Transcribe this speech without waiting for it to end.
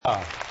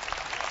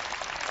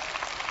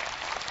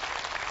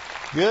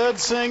Good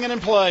singing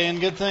and playing.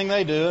 Good thing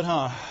they do it,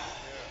 huh?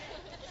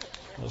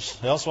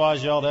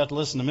 Elsewise, y'all have to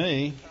listen to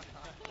me.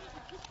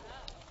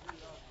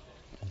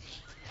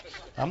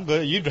 I'm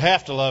good. You'd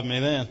have to love me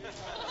then.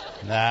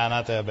 Nah,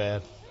 not that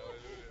bad.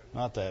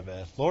 Not that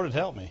bad. Lord would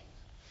help me.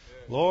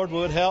 Lord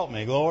would help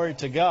me. Glory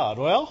to God.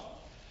 Well,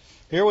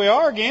 here we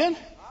are again.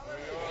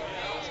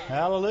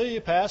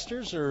 Hallelujah.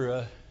 Pastors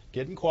are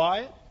getting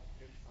quiet,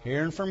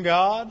 hearing from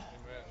God.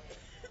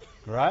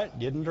 Right?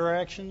 Getting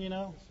direction, you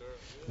know.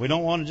 We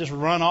don't want to just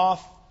run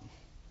off,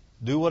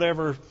 do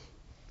whatever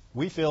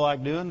we feel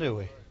like doing, do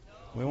we?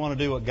 We want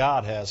to do what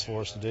God has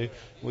for us to do.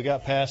 We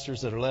got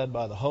pastors that are led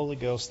by the Holy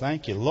Ghost.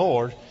 Thank you,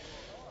 Lord.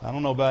 I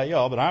don't know about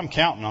y'all, but I'm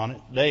counting on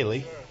it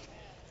daily.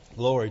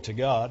 Glory to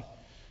God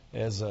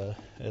as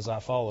I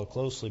follow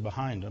closely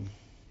behind them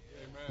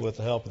with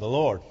the help of the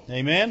Lord.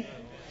 Amen?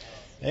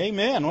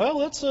 Amen. Well,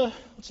 let's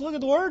look at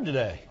the Word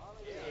today.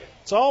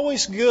 It's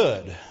always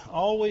good.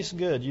 Always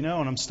good. You know,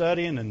 when I'm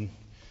studying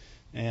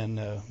and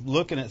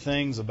looking at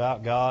things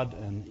about God,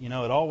 and, you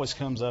know, it always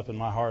comes up in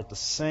my heart the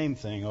same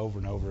thing over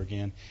and over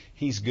again.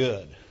 He's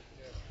good.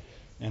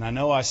 And I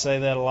know I say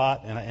that a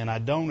lot, and I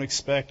don't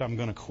expect I'm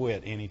going to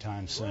quit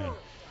anytime soon.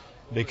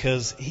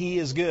 Because He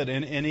is good.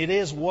 And it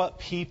is what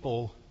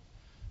people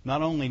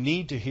not only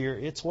need to hear,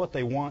 it's what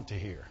they want to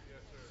hear.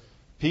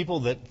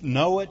 People that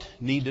know it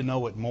need to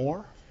know it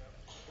more.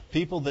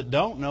 People that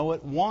don't know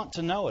it want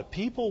to know it.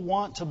 People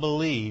want to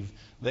believe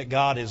that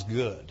God is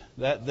good.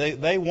 That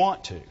they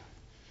want to.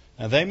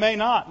 Now, they may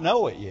not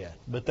know it yet,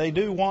 but they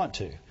do want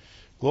to.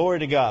 Glory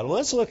to God. Well,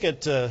 let's look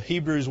at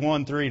Hebrews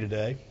 1:3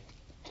 today.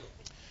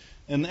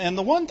 And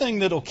the one thing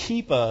that'll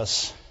keep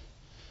us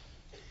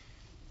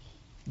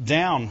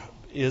down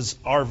is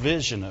our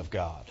vision of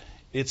God.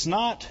 It's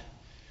not,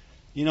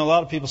 you know, a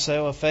lot of people say,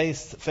 well,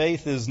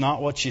 faith is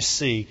not what you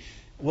see.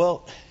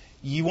 Well,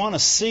 you want to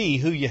see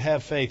who you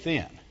have faith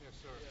in.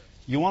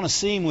 You want to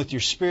see Him with your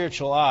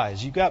spiritual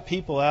eyes. You've got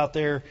people out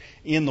there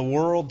in the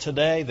world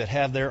today that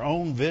have their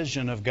own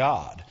vision of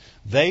God.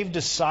 They've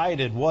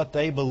decided what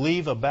they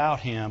believe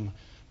about Him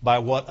by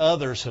what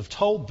others have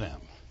told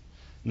them.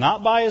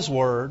 Not by His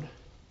Word,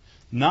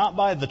 not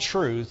by the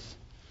truth,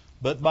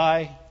 but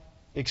by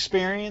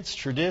experience,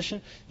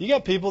 tradition. You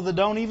got people that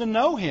don't even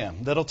know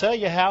Him that'll tell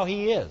you how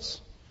He is.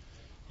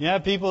 You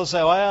have people that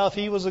say, well, if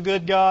He was a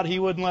good God, He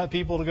wouldn't let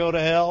people to go to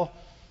hell.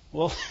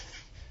 Well,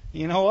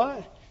 you know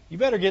what? You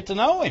better get to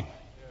know Him.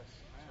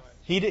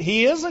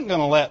 He isn't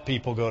going to let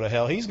people go to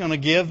hell. He's going to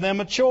give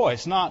them a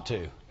choice not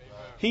to.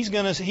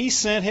 He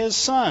sent His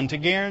Son to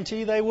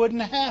guarantee they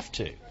wouldn't have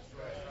to.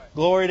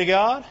 Glory to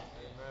God.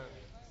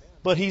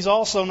 But He's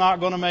also not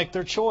going to make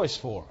their choice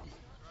for them.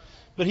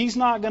 But He's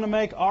not going to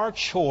make our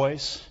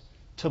choice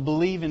to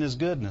believe in His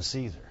goodness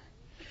either.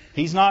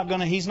 He's not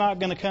going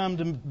to come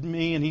to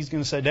me and He's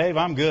going to say, Dave,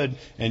 I'm good,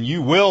 and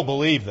you will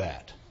believe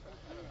that.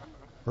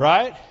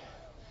 Right?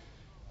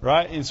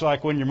 Right? It's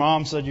like when your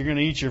mom said you're going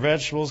to eat your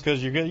vegetables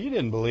because you're good. You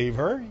didn't believe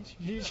her.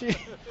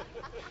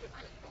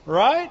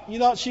 Right? You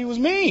thought she was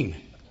mean.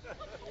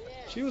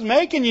 She was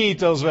making you eat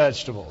those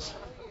vegetables.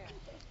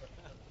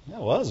 That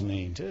was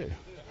mean, too.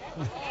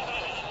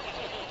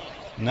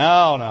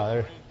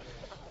 No.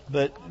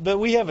 But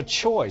we have a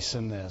choice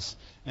in this.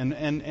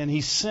 And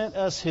He sent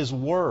us His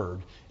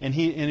Word.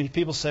 And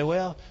people say,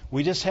 well,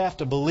 we just have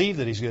to believe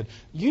that He's good.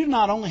 You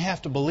not only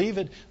have to believe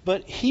it,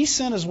 but He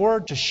sent His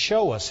Word to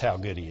show us how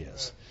good He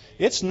is.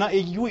 It's not.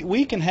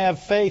 We can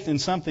have faith in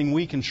something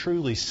we can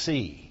truly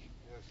see.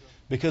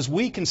 Because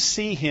we can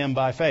see Him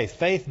by faith.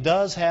 Faith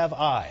does have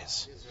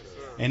eyes.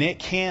 And it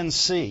can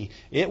see.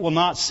 It will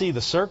not see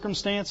the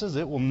circumstances.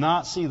 It will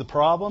not see the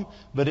problem.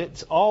 But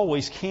it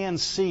always can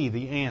see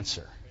the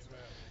answer.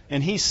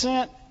 And He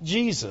sent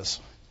Jesus.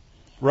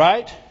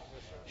 Right?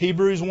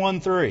 Hebrews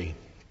 1:3.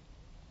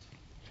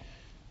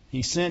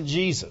 He sent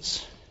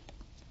Jesus.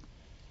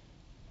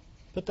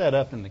 Put that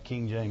up in the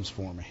King James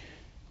for me.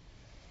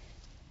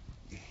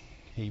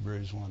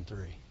 Hebrews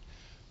 1:3.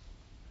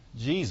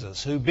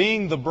 Jesus, who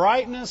being the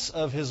brightness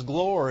of His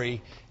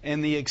glory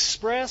and the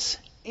express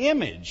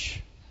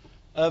image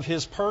of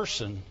His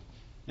person,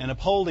 and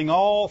upholding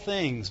all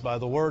things by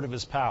the word of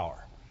His power.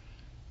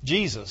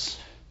 Jesus.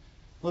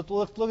 Look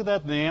at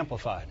that in the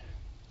Amplified.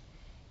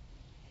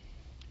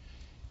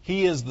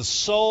 He is the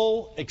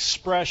sole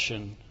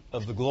expression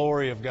of the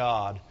glory of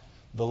God,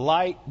 the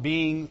light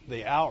being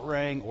the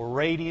outraying or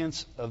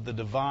radiance of the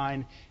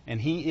divine,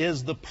 and He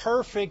is the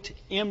perfect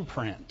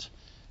imprint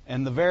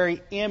and the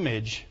very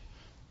image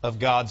of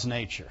God's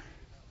nature.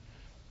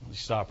 Let me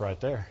stop right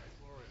there.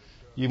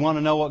 You want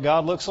to know what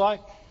God looks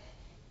like?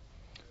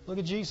 Look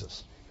at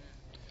Jesus.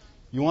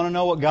 You want to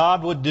know what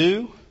God would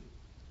do?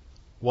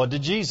 What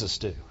did Jesus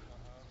do?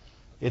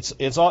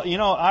 It's all, you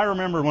know, I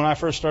remember when I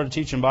first started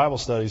teaching Bible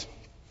studies,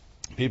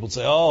 people would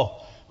say,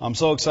 oh, I'm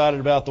so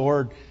excited about the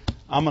Word,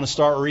 I'm going to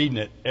start reading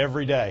it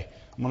every day.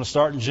 I'm going to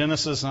start in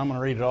Genesis and I'm going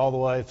to read it all the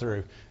way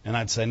through. And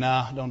I'd say,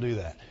 nah, don't do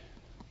that.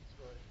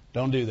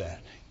 Don't do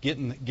that. Get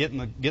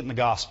in the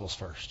Gospels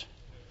first.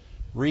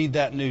 Read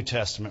that New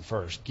Testament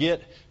first.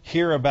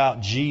 Hear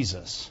about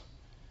Jesus.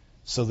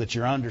 so that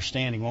your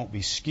understanding won't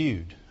be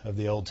skewed of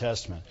the Old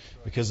Testament.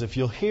 Because if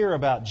you'll hear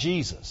about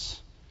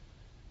Jesus,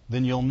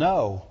 then you'll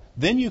know.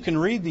 Then you can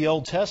read the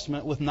Old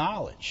Testament with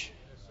knowledge.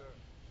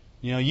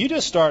 You know, you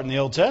just start in the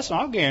Old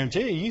Testament, I'll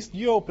guarantee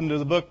you open to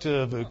the book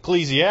of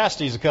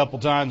Ecclesiastes a couple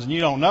times and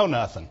you don't know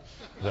nothing.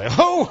 You say,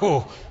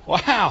 oh,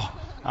 wow,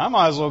 I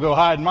might as well go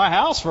hide in my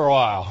house for a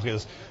while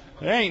because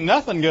there ain't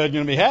nothing good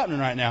going to be happening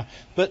right now.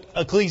 But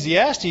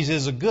Ecclesiastes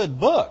is a good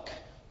book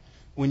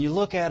when you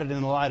look at it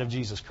in the light of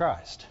Jesus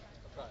Christ.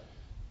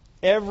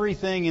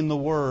 Everything in the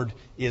Word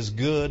is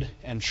good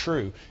and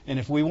true. And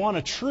if we want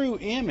a true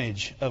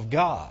image of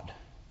God,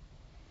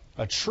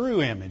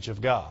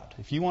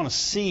 if you want to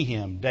see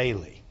Him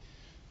daily,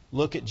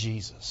 look at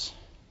Jesus.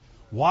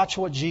 Watch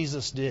what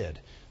Jesus did.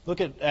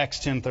 Look at Acts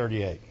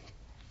 10:38.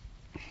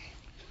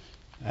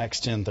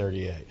 Acts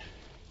 10:38.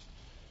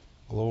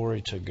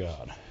 Glory to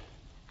God.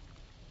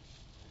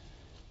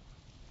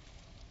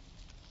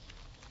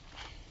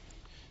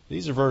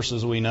 These are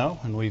verses we know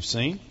and we've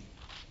seen.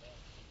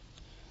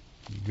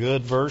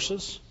 Good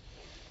verses.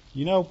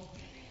 You know,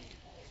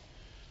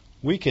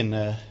 we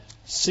can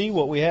see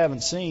what we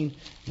haven't seen,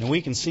 and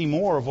we can see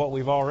more of what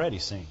we've already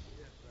seen.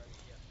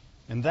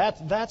 And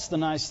that's the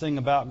nice thing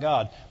about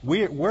God.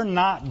 We're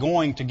not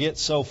going to get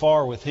so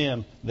far with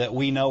Him that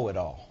we know it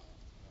all.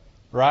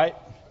 Right?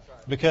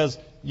 Because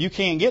you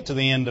can't get to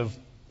the end of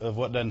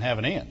what doesn't have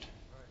an end.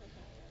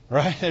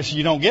 Right?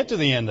 You don't get to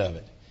the end of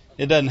it.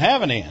 It doesn't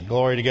have an end.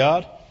 Glory to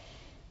God.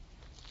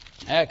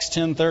 Acts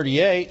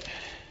 10:38.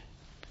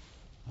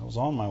 I was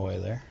on my way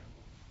there.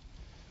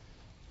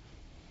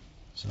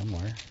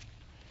 Somewhere.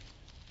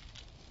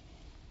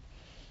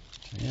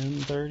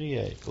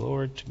 10:38.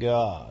 Glory to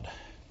God.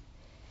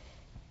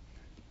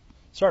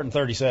 Starting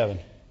 37.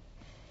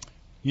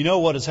 You know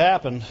what has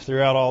happened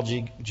throughout all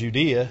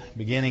Judea,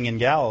 beginning in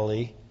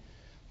Galilee,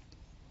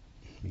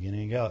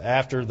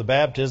 after the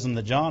baptism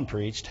that John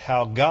preached,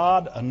 how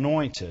God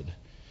anointed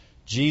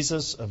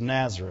Jesus of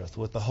Nazareth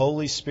with the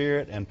Holy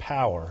Spirit and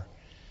power,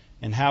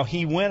 and how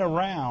He went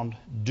around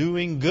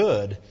doing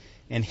good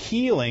and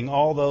healing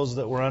all those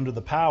that were under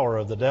the power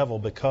of the devil,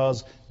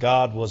 because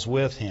God was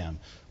with Him.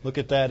 Look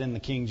at that in the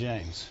King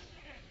James.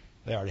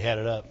 They already had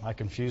it up. I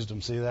confused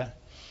them. See that?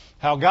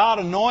 How God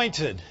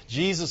anointed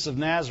Jesus of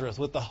Nazareth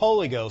with the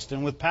Holy Ghost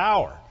and with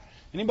power.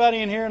 Anybody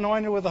in here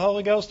anointed with the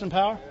Holy Ghost and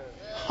power?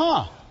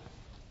 Huh.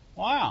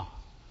 Wow.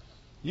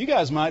 You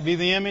guys might be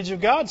the image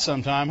of God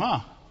sometime,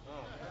 huh?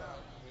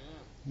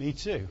 Me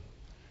too.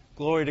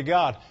 Glory to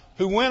God.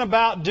 Who went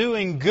about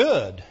doing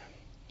good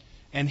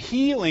and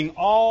healing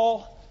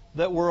all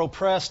that were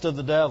oppressed of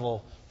the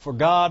devil, for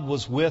God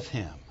was with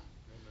Him.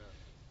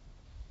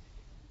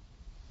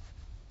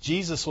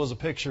 Jesus was a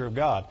picture of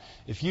God.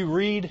 If you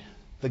read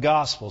the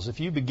Gospels, if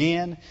you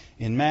begin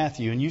in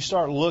Matthew and you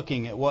start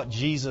looking at what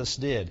Jesus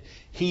did,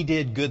 He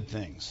did good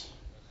things.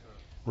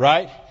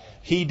 Right?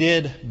 He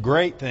did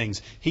great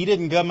things. He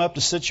didn't come up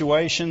to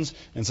situations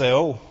and say,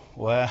 oh,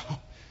 well,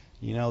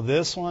 you know,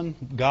 this one,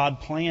 God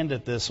planned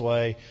it this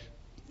way.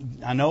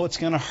 I know it's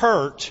going to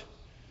hurt,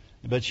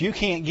 but you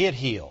can't get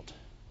healed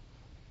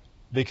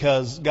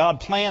because God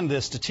planned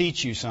this to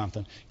teach you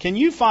something. Can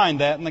you find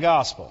that in the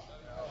Gospel?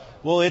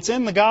 Well, it's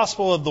in the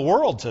gospel of the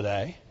world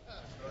today.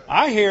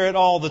 I hear it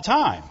all the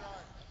time.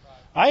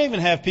 I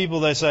even have people,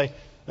 they say,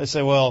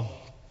 well,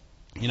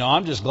 you know,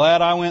 I'm just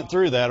glad I went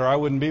through that or I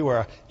wouldn't be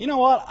where You know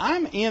what?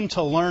 I'm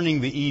into learning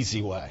the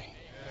easy way.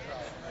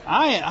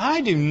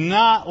 I do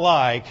not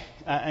like,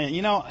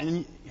 you know,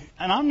 and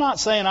I'm not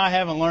saying I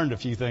haven't learned a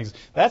few things.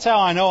 That's how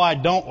I know I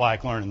don't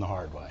like learning the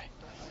hard way.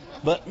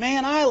 But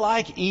man, I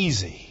like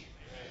easy.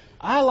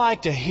 I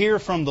like to hear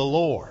from the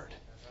Lord.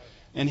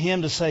 And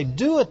Him to say,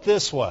 do it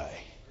this way.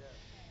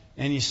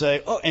 And you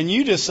say, oh, and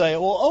you just say,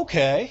 well,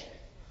 okay.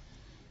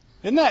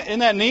 Isn't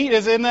that neat?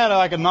 Isn't that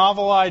like a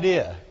novel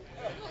idea?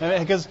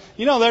 Because,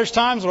 you know, there's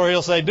times where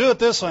He'll say, do it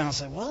this way. And I'll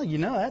say, well, you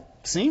know,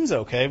 that seems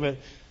okay, but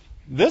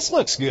this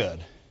looks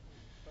good.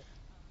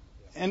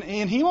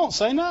 And He won't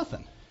say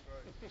nothing.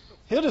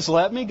 He'll just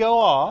let me go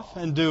off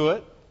and do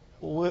it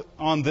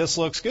on this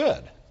looks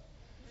good.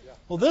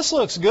 Well, this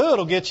looks good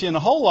will get you in a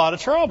whole lot of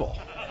trouble.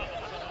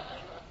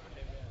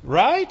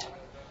 Right?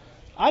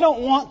 I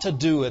don't want to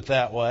do it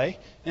that way,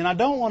 and I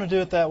don't want to do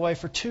it that way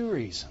for two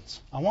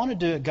reasons. I want to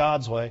do it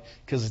God's way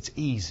because it's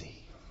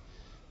easy.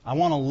 I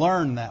want to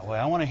learn that way.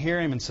 I want to hear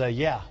Him and say,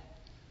 yeah,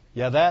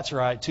 that's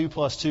right. 2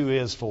 + 2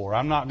 is 4.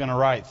 I'm not going to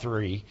write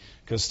 3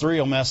 because 3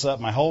 will mess up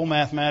my whole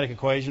mathematic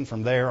equation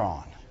from there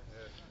on.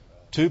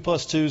 2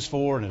 + 2 is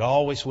 4, and it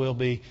always will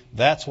be.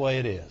 That's the way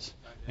it is.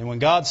 And when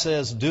God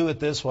says, do it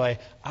this way,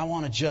 I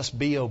want to just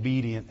be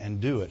obedient and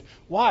do it.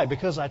 Why?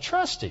 Because I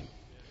trust Him.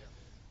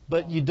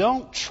 But you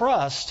don't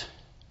trust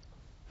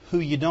who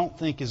you don't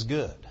think is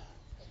good.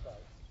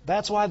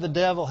 That's why the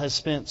devil has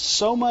spent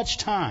so much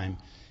time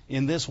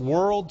in this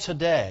world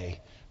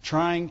today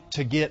trying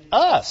to get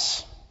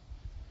us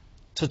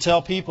to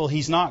tell people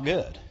he's not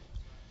good.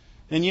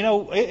 And you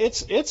know,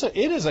 it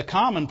is a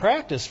common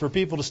practice for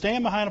people to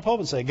stand behind a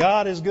pulpit and say,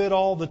 God is good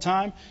all the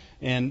time,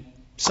 and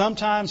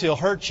sometimes He'll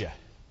hurt you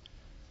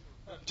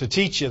to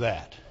teach you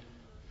that.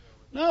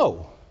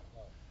 No.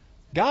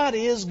 God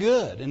is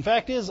good. In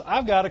fact,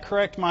 I've got to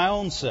correct my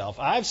own self.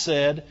 I've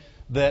said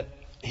that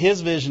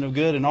His vision of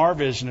good and our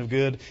vision of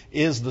good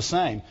is the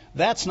same.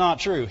 That's not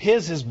true.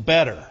 His is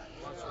better.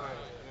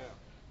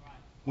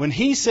 When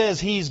He says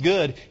He's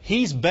good,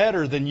 He's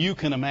better than you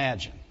can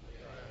imagine.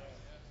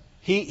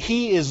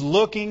 He is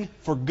looking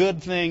for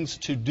good things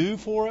to do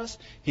for us.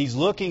 He's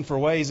looking for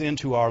ways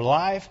into our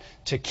life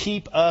to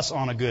keep us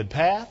on a good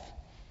path.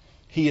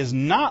 He is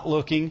not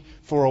looking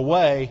for a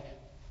way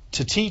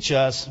to teach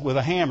us with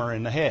a hammer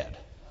in the head.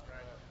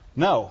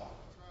 No.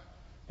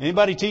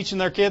 Anybody teaching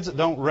their kids?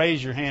 Don't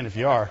raise your hand if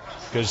you are,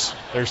 because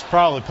there's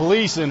probably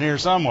police in here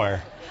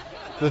somewhere.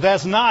 But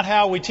that's not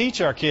how we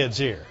teach our kids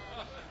here.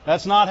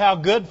 That's not how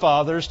good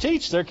fathers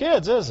teach their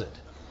kids, is it?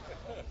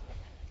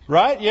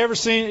 Right? You ever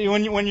seen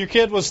when your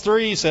kid was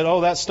 3, you said,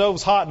 "Oh, that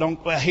stove's hot.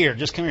 Here,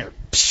 just come here."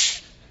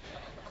 Psh.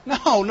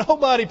 No,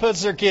 nobody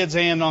puts their kid's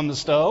hand on the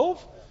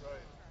stove.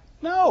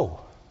 No.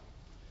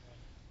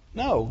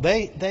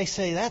 They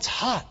say, "That's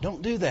hot.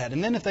 Don't do that."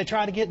 And then if they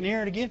try to get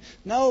near it again,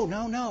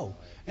 no.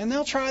 And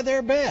they'll try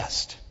their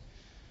best.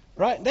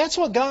 Right? That's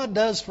what God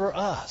does for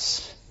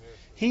us.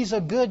 He's a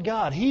good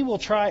God. He will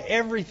try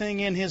everything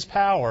in His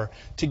power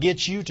to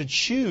get you to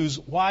choose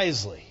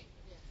wisely.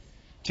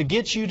 To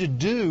get you to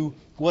do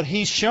what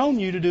He's shown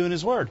you to do in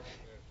His Word.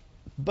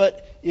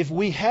 But if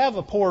we have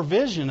a poor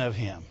vision of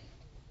Him,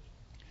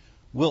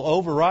 we'll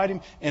override Him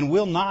and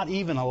we'll not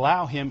even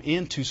allow Him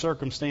into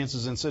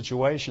circumstances and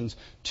situations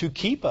to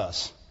keep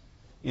us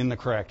in the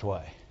correct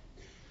way.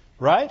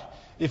 Right?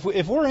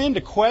 If we're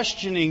into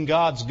questioning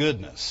God's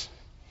goodness,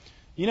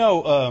 it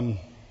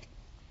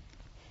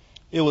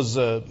was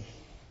a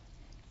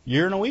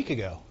year and a week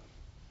ago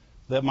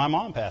that my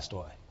mom passed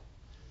away.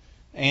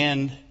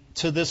 And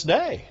to this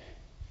day,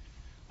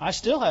 I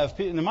still have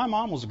people. And my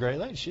mom was a great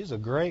lady. She's a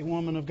great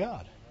woman of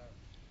God.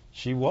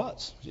 She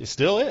was. She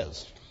still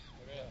is.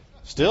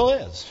 Still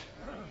is.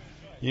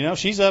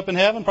 She's up in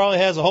heaven, probably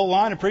has a whole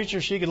line of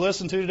preachers she could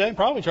listen to today,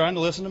 probably trying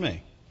to listen to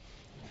me.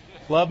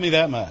 Love me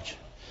that much.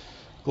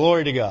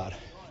 Glory to God.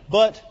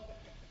 But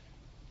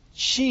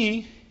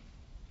she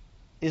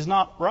is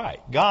not right.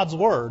 God's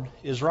Word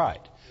is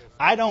right.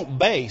 I don't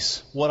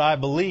base what I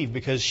believe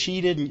because she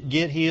didn't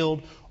get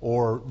healed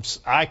or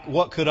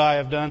what could I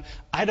have done.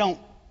 I don't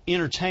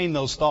entertain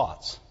those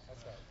thoughts.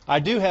 I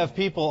do have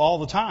people all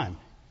the time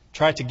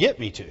try to get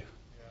me to.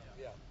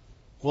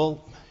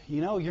 Well,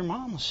 your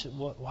mom,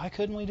 why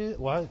couldn't we do it?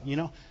 Why,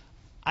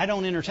 I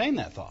don't entertain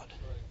that thought.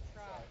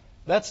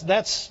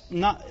 That's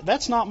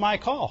not my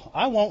call.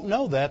 I won't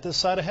know that this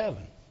side of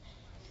heaven.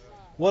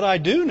 What I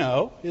do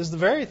know is the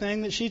very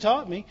thing that she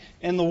taught me,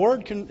 and the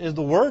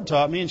Word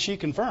taught me, and she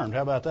confirmed.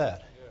 How about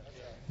that?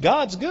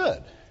 God's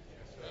good.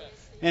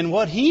 And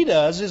what He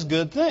does is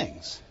good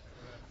things.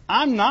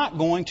 I'm not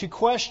going to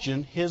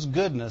question His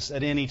goodness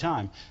at any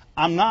time.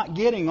 I'm not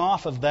getting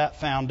off of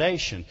that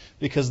foundation,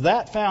 because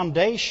that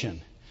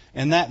foundation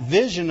and that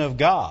vision of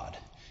God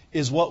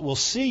is what will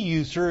see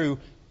you through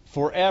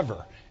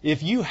forever.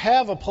 If you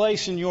have a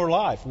place in your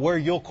life where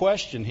you'll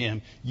question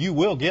Him, you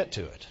will get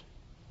to it.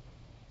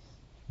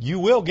 You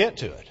will get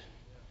to it.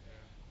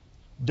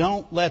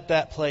 Don't let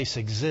that place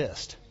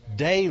exist.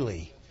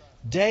 Daily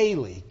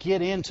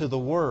get into the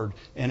Word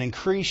and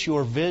increase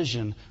your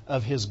vision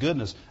of His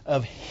goodness,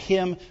 of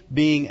Him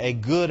being a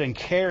good and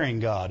caring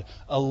God,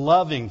 a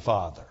loving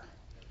Father.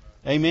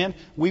 Amen?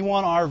 We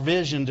want our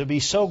vision to be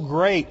so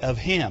great of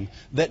Him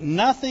that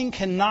nothing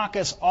can knock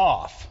us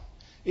off.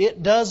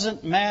 It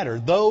doesn't matter.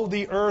 Though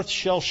the earth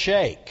shall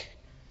shake.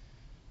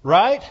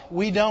 Right?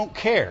 We don't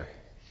care.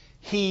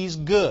 He's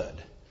good.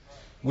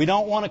 We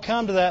don't want to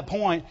come to that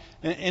point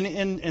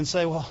and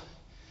say, well,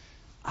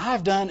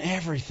 I've done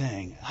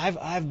everything.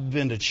 I've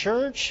been to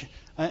church.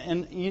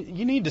 And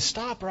you need to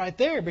stop right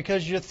there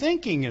because your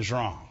thinking is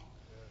wrong.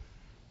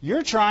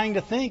 You're trying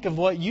to think of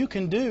what you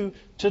can do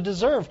to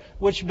deserve,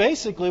 which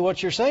basically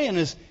what you're saying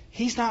is,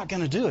 He's not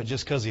going to do it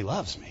just because He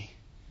loves me.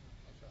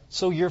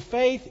 So your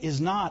faith is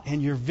not,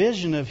 and your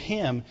vision of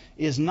Him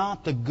is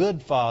not the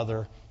good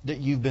Father that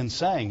you've been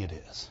saying it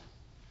is.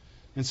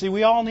 And see,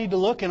 we all need to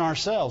look in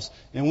ourselves,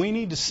 and we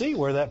need to see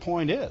where that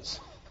point is.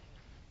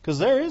 Because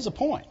there is a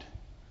point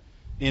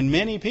in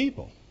many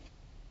people.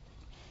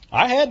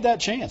 I had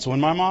that chance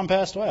when my mom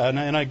passed away.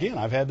 And again,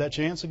 I've had that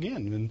chance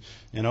again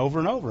and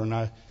over.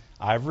 And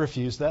I've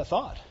refused that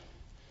thought.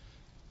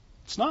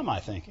 It's not my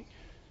thinking.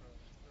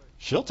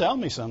 She'll tell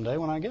me someday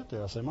when I get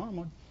there. I'll say,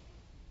 Mom,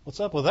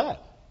 what's up with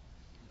that?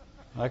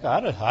 Like,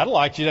 I'd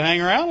like you to hang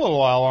around a little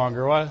while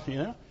longer. Why,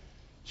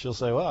 She'll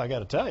say, well, I got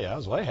to tell you, I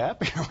was way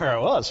happier where I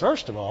was,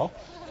 first of all.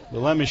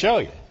 But let me show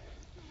you.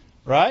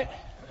 Right?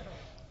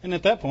 And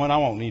at that point, I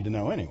won't need to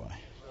know anyway.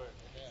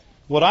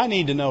 What I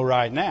need to know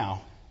right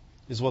now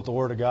is what the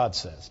Word of God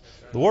says.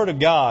 The Word of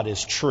God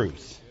is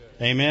truth.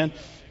 Amen?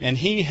 And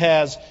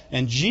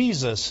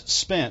Jesus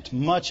spent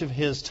much of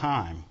His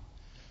time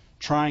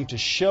trying to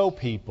show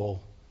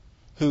people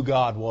who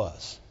God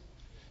was.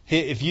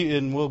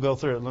 And we'll go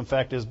through it. In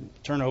fact,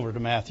 turn over to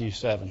Matthew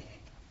 7.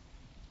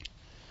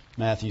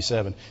 Matthew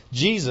 7.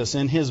 Jesus,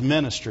 in his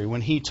ministry,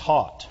 when he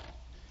taught,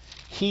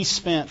 he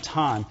spent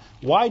time.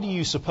 Why do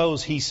you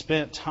suppose he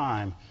spent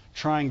time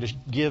trying to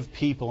give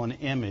people an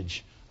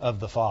image of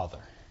the Father?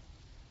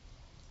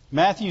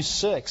 Matthew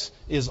 6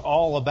 is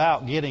all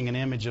about getting an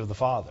image of the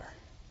Father.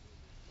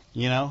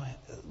 You know,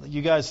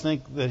 you guys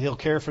think that he'll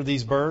care for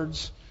these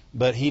birds,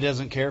 but he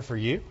doesn't care for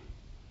you?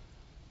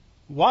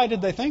 Why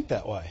did they think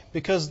that way?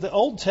 Because the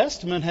Old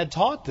Testament had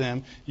taught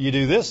them, you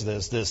do this,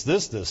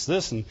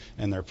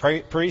 and their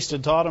priest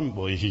had taught them,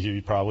 well,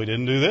 you probably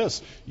didn't do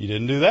this, you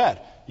didn't do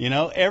that. You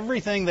know,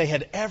 everything they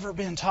had ever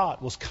been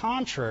taught was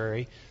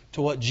contrary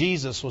to what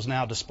Jesus was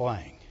now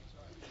displaying.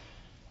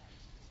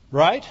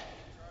 Right?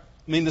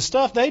 I mean, the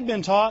stuff they'd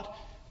been taught,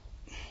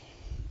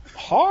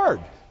 hard.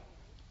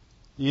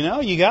 You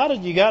know, you got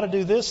to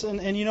do this,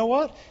 and you know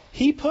what?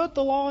 He put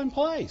the law in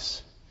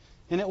place,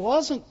 and it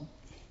wasn't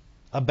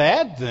a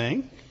bad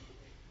thing.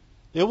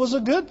 It was a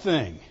good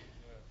thing,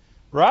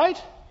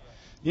 right?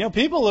 You know,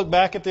 people look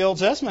back at the Old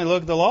Testament, they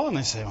look at the law, and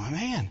they say, "Well,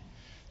 man,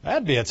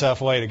 that'd be a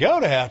tough way to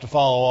go to have to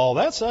follow all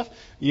that stuff."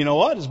 You know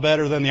what? It's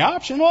better than the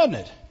option, wasn't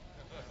it?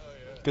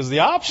 Because the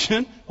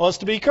option was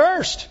to be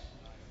cursed.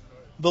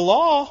 The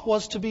law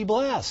was to be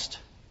blessed.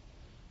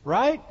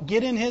 Right?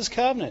 Get in His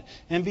covenant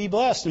and be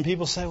blessed. And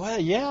people say, well,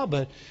 yeah,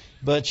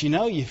 but you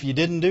know, if you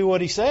didn't do what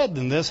He said,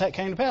 then this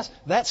came to pass.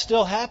 That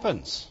still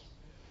happens.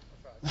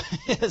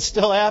 It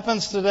still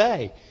happens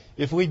today.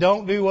 If we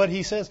don't do what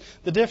He says.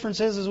 The difference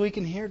is we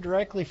can hear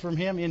directly from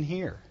Him in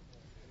here.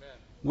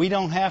 We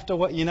don't have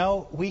to, you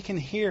know, we can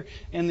hear.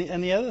 And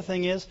the other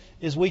thing is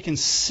we can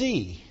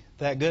see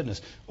that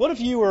goodness. What if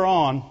you were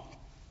on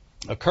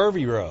a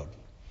curvy road?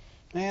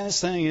 Man,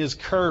 this thing is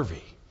curvy.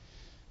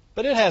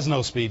 But it has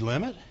no speed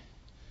limit.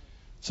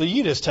 So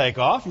you just take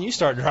off and you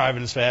start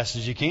driving as fast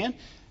as you can.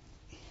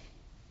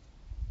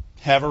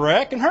 Have a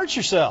wreck and hurt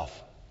yourself.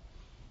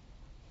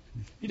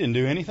 You didn't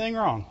do anything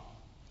wrong.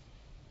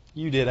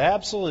 You did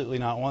absolutely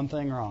not one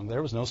thing wrong.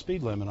 There was no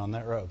speed limit on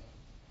that road.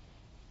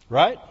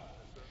 Right?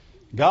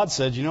 God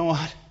said, you know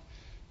what?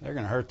 They're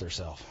going to hurt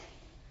themselves.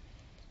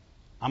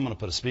 I'm going to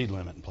put a speed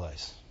limit in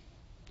place.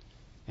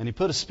 And He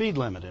put a speed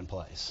limit in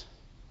place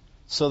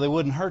so they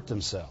wouldn't hurt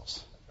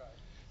themselves.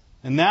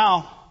 And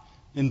now,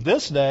 in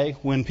this day,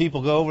 when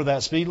people go over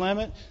that speed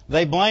limit,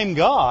 they blame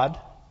God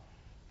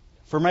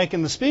for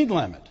making the speed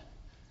limit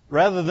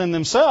rather than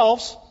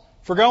themselves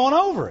for going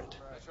over it.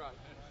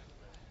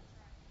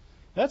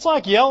 That's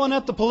like yelling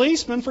at the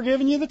policeman for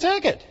giving you the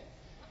ticket.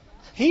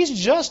 He's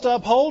just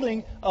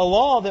upholding a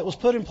law that was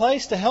put in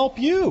place to help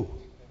you.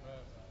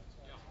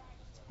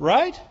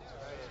 Right?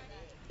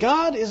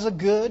 God is a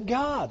good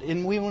God,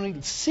 and we want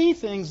to see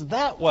things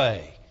that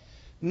way.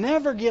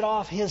 Never get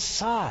off His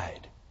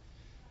side.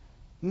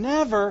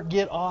 Never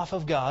get off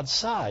of God's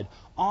side.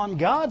 On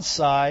God's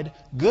side,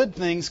 good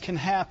things can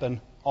happen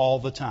all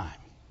the time.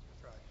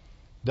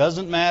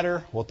 Doesn't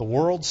matter what the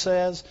world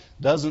says.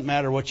 Doesn't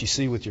matter what you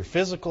see with your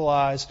physical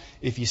eyes.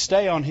 If you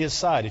stay on His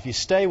side, if you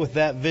stay with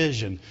that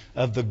vision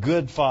of the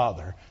good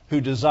Father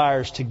who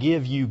desires to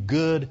give you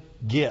good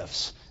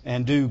gifts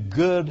and do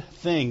good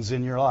things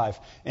in your life,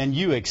 and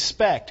you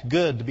expect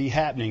good to be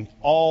happening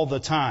all the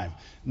time,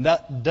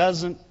 that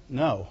doesn't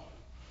matter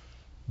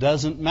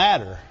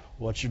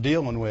what you're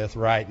dealing with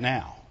right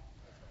now.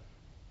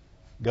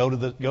 Go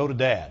to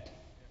Dad.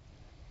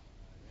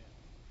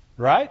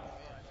 Right?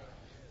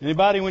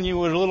 Anybody, when you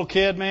were a little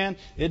kid, man,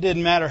 it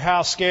didn't matter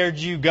how scared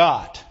you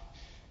got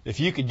if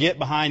you could get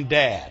behind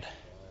Dad.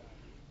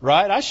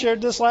 Right? I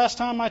shared this last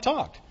time I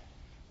talked.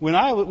 When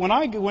I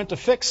went to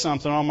fix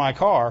something on my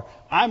car,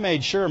 I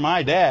made sure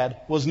my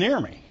dad was near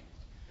me.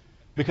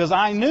 Because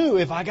I knew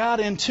if I got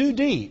in too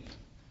deep,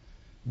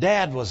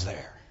 Dad was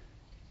there.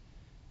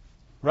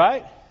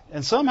 Right?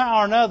 And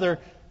somehow or another,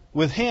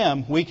 with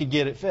Him, we could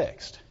get it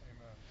fixed.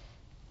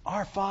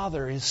 Our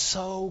Father is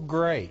so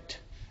great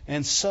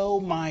and so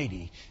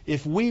mighty.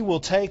 If we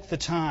will take the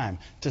time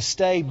to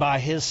stay by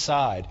His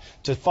side,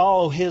 to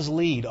follow His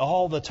lead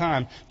all the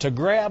time, to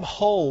grab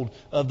hold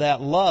of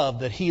that love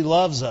that He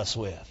loves us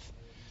with,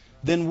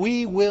 then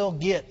we will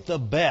get the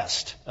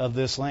best of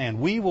this land.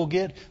 We will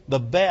get the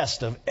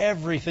best of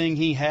everything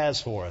He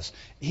has for us.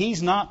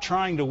 He's not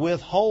trying to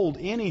withhold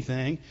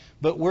anything,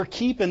 but we're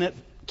keeping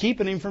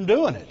Him from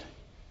doing it.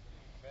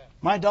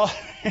 My daughter,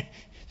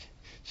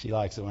 she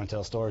likes it when I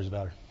tell stories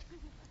about her.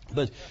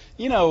 But,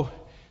 you know,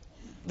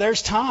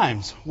 there's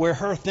times where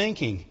her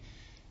thinking,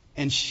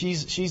 and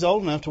she's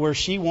old enough to where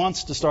she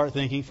wants to start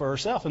thinking for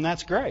herself, and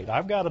that's great.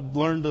 I've got to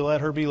learn to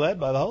let her be led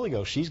by the Holy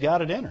Ghost. She's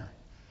got it in her.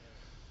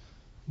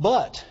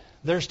 But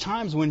there's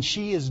times when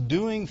she is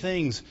doing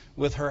things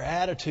with her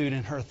attitude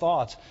and her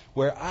thoughts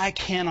where I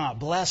cannot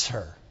bless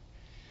her.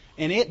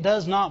 And it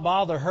does not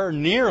bother her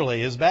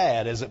nearly as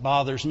bad as it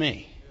bothers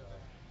me.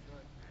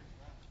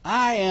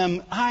 I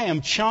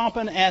am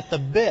chomping at the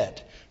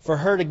bit for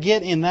her to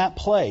get in that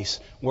place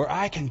where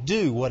I can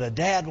do what a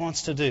dad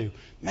wants to do.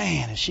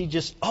 Man, and she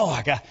just,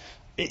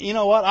 you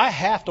know what? I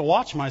have to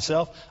watch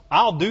myself.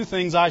 I'll do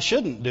things I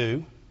shouldn't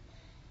do.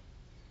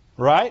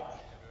 Right?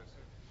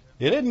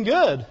 It isn't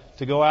good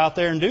to go out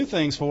there and do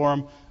things for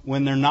them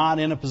when they're not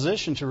in a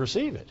position to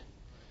receive it.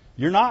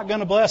 You're not going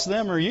to bless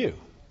them or you.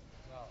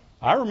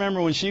 I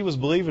remember when she was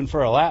believing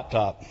for a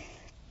laptop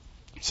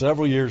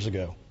several years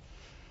ago.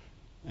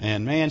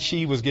 And man,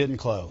 she was getting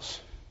close.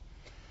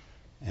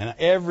 And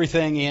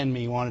everything in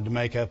me wanted to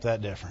make up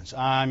that difference.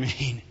 I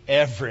mean,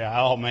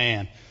 oh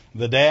man,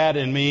 the dad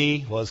in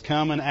me was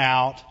coming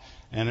out.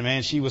 And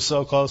man, she was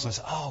so close. And I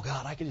said, oh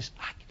God, I could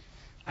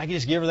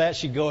just give her that.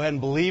 She'd go ahead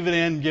and believe it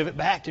in, give it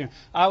back to me.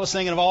 I was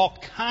thinking of all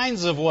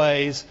kinds of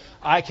ways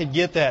I could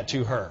get that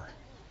to her.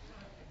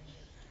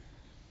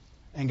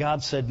 And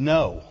God said,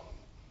 no,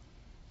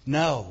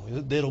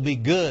 it'll be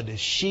good if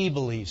she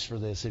believes for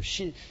this.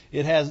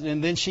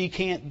 And then she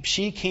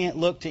can't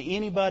look to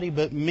anybody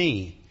but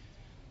me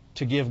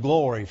to give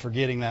glory for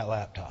getting that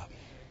laptop.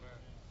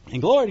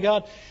 And glory to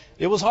God,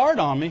 it was hard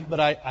on me, but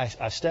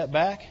I stepped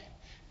back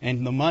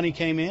and the money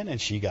came in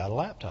and she got a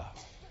laptop.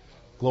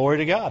 Glory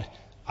to God.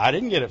 I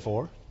didn't get it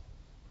for her.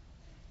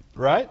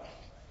 Right?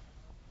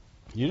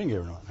 You didn't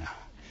give her no money.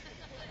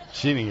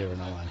 She didn't give her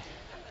no money.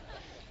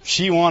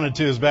 She wanted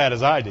to as bad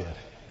as I did.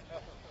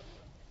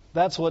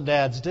 That's what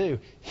dads do.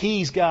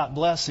 He's got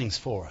blessings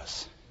for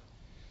us.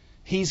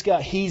 He is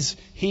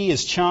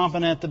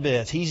chomping at the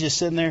bit. He's just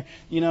sitting there.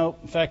 You know,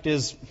 the fact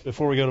is,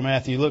 before we go to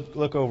Matthew,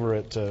 look over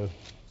at. Let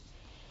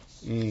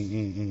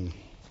me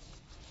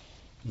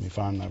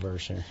find my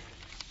verse here.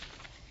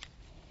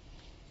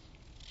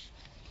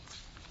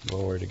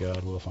 Glory to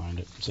God, we'll find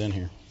it. It's in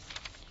here.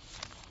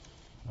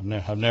 I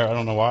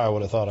don't know why I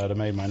would have thought I'd have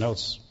made my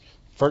notes.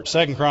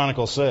 2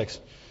 Chronicles 6.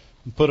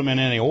 Put them in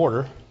any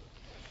order.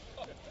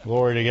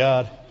 Glory to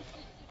God.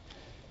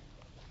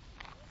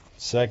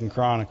 2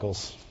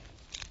 Chronicles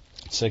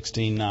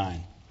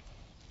 16:9.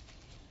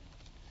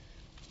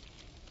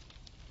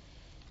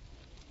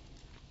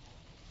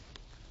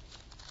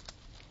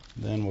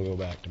 Then we'll go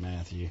back to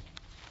Matthew.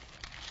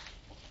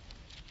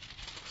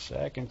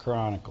 2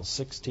 Chronicles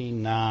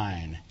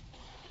 16:9.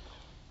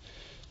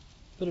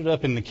 Put it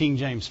up in the King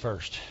James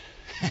first.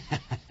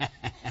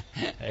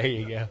 There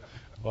you go.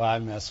 Well, I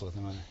mess with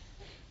him.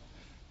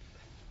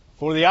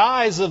 For the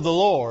eyes of the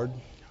Lord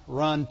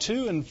run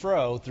to and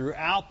fro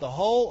throughout the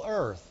whole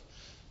earth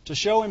to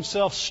show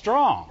himself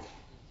strong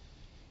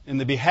in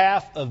the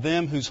behalf of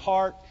them whose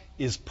heart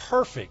is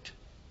perfect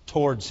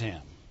towards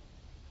him.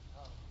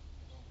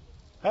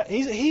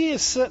 He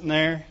is sitting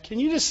there. Can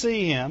you just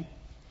see him?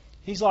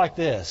 He's like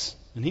this,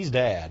 and he's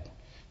dad.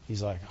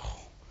 He's like, oh,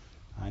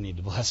 I need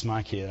to bless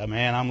my kid.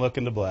 Man, I'm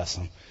looking to bless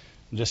him.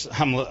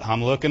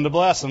 I'm looking to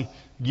bless him.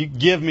 You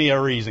give me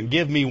a reason.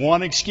 Give me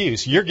one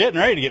excuse. You're getting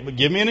ready but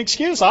give me an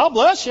excuse. I'll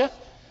bless you.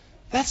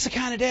 That's the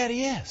kind of dad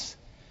he is.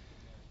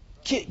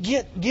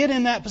 Get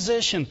in that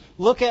position.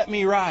 Look at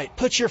me right.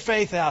 Put your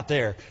faith out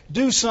there.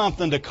 Do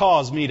something to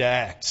cause me to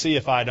act. See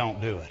if I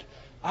don't do it.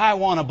 I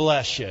want to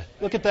bless you.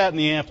 Look at that in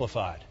the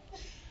Amplified.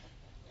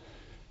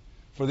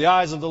 For the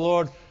eyes of the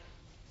Lord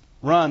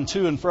run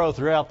to and fro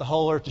throughout the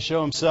whole earth to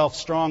show himself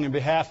strong in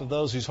behalf of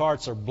those whose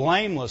hearts are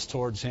blameless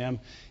towards him.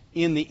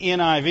 In the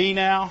NIV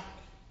now,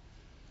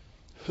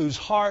 whose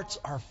hearts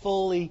are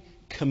fully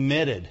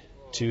committed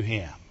to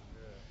him.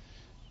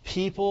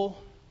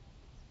 People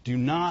do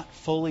not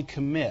fully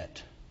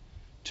commit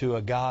to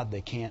a God they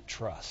can't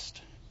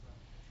trust.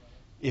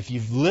 If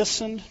you've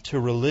listened to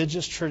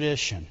religious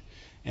tradition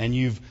and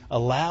you've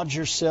allowed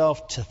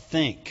yourself to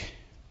think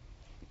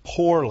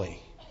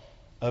poorly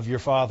of your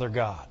Father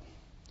God,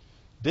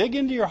 dig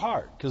into your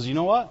heart, because you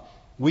know what?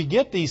 We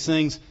get these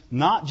things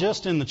not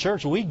just in the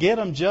church. We get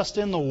them just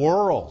in the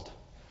world.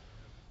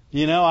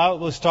 You know, I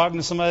was talking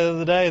to somebody the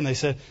other day, and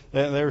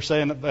they were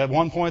saying at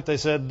one point they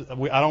said,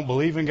 I don't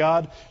believe in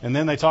God, and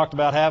then they talked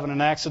about having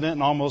an accident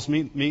and almost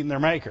meeting their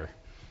Maker.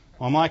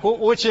 Well, I'm like, well,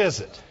 which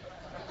is it?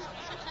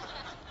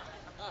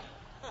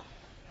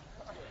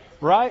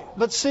 Right?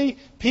 But see,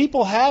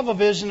 people have a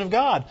vision of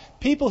God.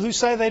 People who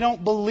say they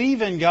don't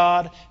believe in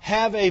God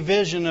have a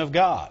vision of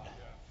God.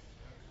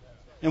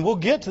 And we'll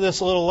get to this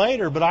a little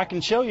later, but I can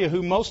show you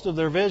who most of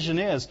their vision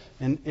is,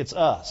 and it's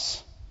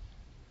us.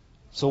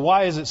 So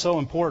why is it so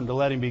important to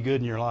let Him be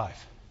good in your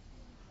life?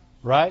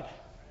 Right?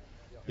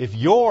 If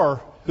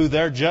you're who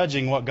they're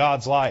judging what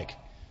God's like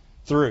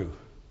through,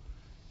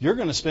 you're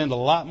going to spend a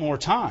lot more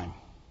time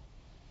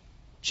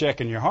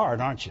checking your heart,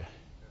 aren't you?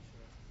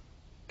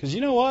 Because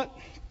you know what?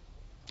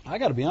 I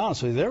got to be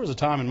honest with you. There was a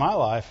time in my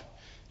life,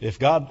 if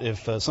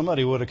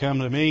somebody would have come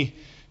to me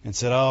and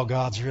said, oh,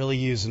 God's really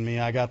using me.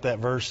 I got that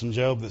verse in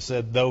Job that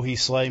said, though He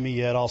slay me,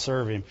 yet I'll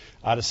serve Him.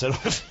 I'd have said,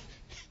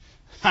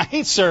 I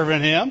ain't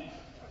serving Him.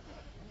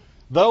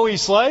 Though He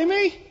slay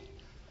me?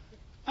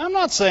 I'm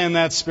not saying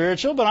that's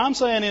spiritual, but I'm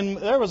saying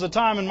there was a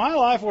time in my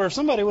life where if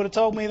somebody would have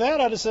told me that,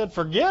 I'd have said,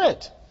 forget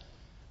it.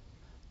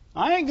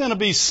 I ain't going to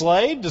be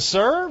slayed to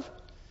serve.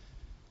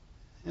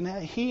 And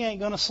He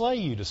ain't going to slay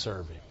you to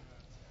serve Him.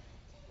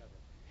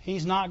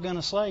 He's not going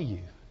to slay you.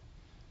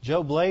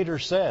 Job later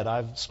said,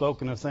 I've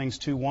spoken of things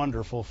too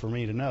wonderful for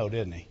me to know,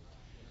 didn't he?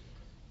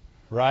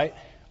 Right?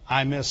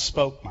 I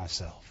misspoke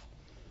myself.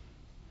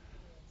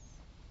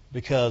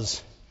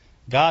 Because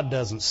God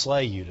doesn't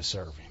slay you to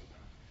serve Him.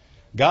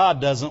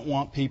 God doesn't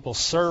want people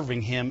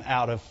serving Him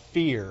out of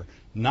fear.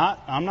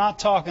 I'm not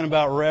talking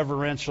about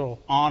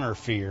reverential honor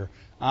fear.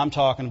 I'm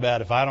talking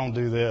about if I don't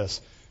do this,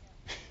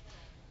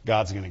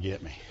 God's going to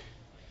get me.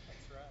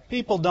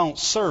 People don't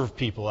serve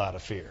people out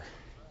of fear.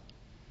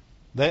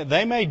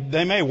 They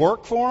may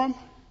work for them,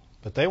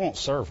 but they won't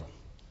serve them.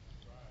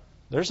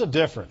 There's a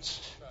difference.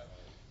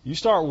 You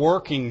start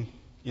working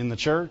in the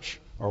church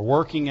or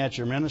working at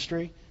your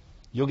ministry,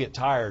 you'll get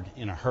tired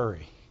in a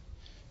hurry.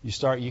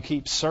 You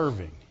keep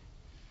serving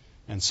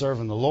and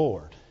serving the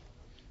Lord,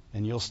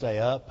 and you'll stay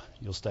up,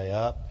 you'll stay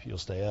up, you'll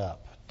stay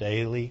up.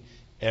 Daily,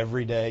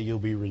 every day you'll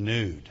be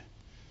renewed.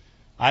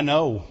 I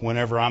know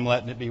whenever I'm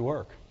letting it be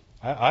work.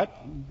 I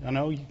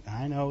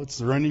know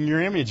it's ruining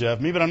your image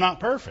of me, but I'm not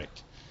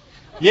perfect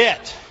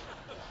yet.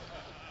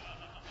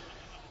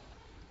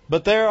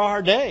 But there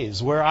are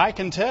days where I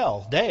can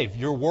tell, Dave,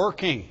 you're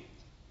working.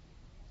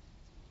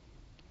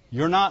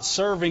 You're not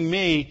serving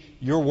me,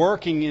 you're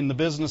working in the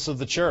business of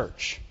the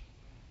church.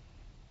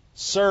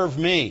 Serve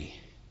me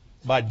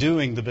by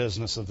doing the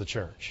business of the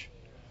church.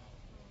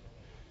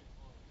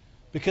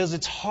 Because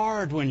it's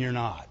hard when you're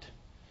not.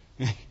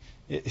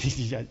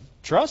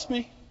 Trust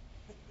me.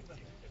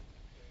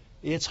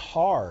 It's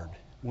hard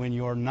when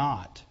you're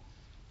not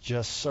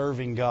just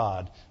serving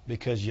God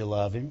because you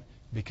love Him,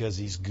 because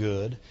He's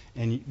good,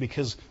 and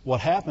because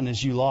what happened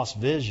is you lost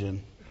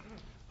vision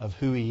of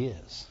who He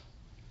is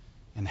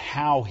and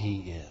how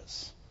He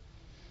is.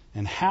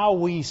 And how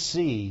we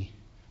see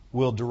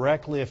will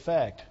directly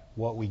affect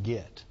what we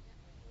get.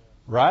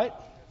 Right?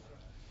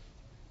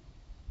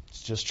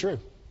 It's just true.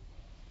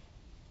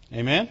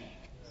 Amen?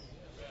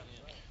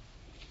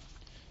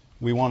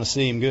 We want to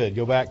see Him good.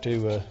 Go back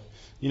to,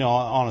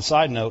 on a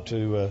side note,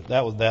 to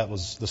that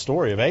was the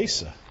story of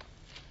Asa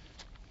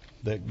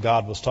that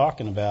God was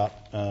talking about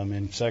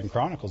in 2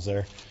 Chronicles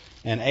there.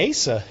 And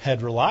Asa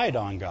had relied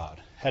on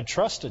God, had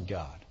trusted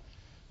God.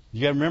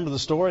 You got to remember the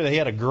story that he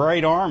had a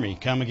great army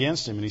come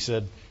against him, and he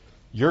said,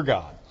 "You're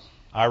God.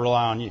 I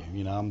rely on you."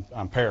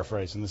 I'm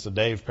paraphrasing. This is a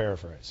Dave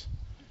paraphrase.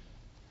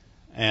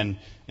 And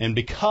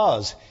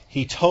because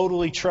he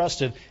totally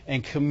trusted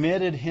and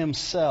committed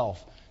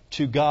himself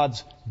to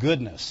God's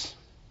goodness.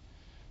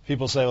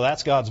 People say, "Well,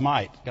 that's God's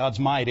might." God's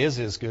might is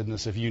His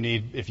goodness if you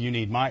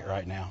need might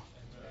right now.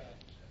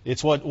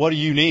 It's what do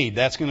you need?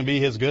 That's going to be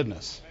His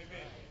goodness.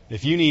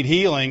 If you need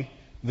healing,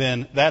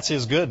 then that's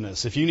His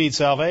goodness. If you need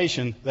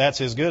salvation, that's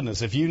His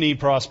goodness. If you need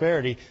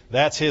prosperity,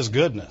 that's His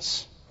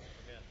goodness.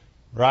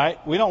 Right?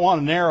 We don't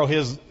want to narrow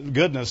His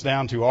goodness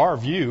down to our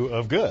view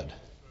of good.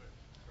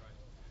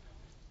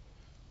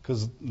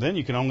 Because then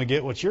you can only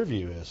get what your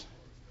view is.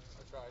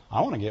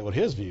 I want to get what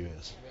His view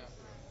is.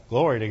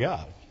 Glory to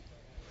God.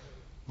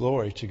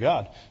 Glory to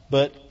God.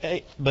 But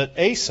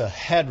Asa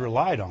had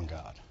relied on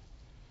God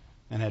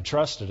and had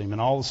trusted Him, and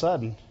all of a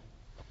sudden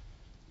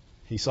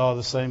he saw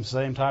the same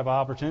type of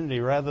opportunity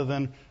rather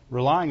than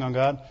relying on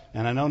God.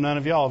 And I know none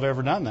of y'all have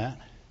ever done that.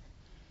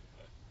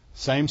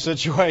 Same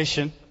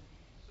situation,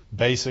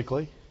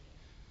 basically,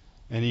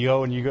 and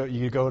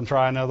you go and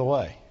try another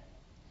way.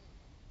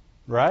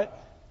 Right?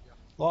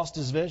 Lost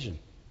his vision.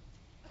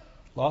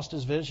 Lost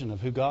his vision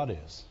of who God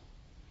is.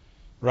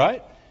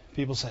 Right?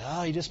 People say,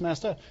 "Oh, you just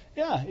messed up."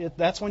 Yeah,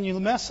 that's when you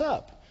mess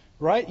up.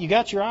 Right? You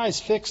got your eyes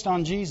fixed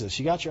on Jesus.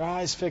 You got your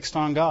eyes fixed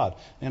on God.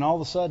 And all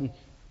of a sudden,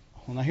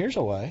 well, now here's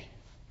a way.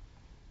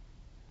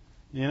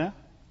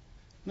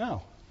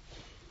 No.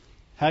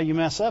 How you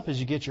mess up is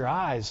you get your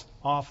eyes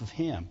off of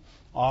Him,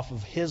 off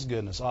of His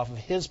goodness, off of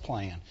His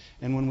plan.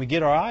 And when we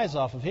get our eyes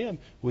off of Him,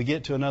 we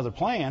get to another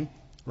plan,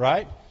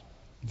 right?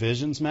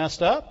 Vision's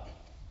messed up,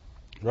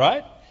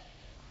 right?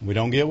 We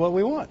don't get what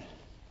we want.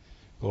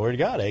 Glory to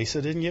God.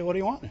 Asa didn't get what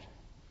he wanted.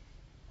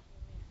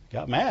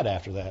 Got mad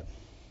after that.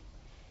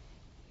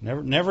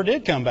 Never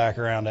did come back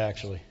around,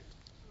 actually.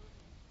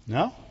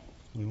 No?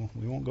 We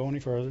won't go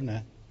any further than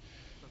that.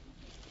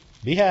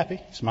 Be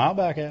happy. Smile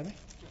back at me.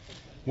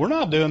 We're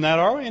not doing that,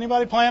 are we?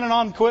 Anybody planning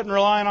on quitting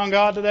relying on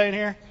God today in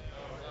here?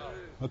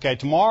 Okay,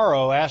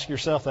 tomorrow ask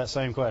yourself that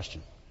same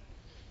question.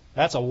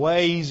 That's a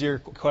way easier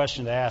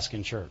question to ask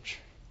in church.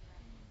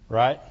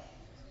 Right?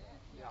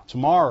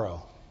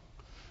 Tomorrow.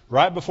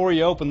 Right before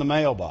you open the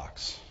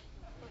mailbox.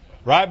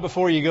 Right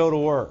before you go to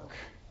work.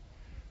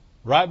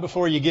 Right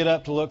before you get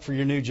up to look for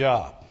your new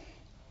job.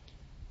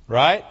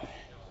 Right?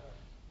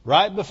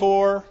 Right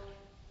before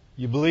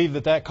you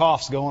believe that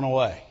cough's going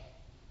away.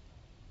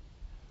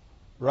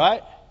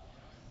 Right?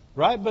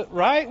 But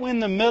right in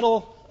the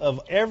middle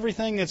of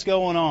everything that's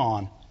going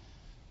on,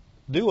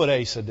 do what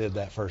Asa did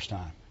that first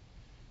time.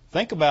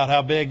 Think about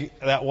how big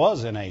that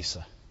was in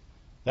Asa.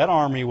 That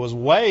army was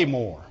way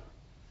more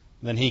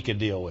than he could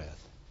deal with.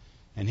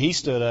 And he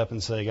stood up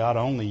and said, "God,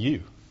 only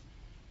you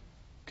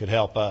could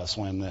help us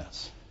win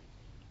this.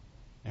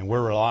 And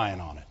we're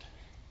relying on it."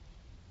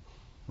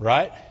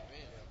 Right?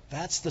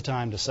 That's the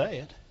time to say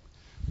it.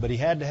 But he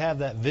had to have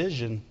that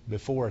vision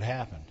before it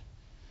happened.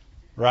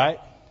 Right?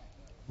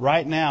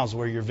 Right now is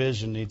where your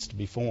vision needs to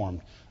be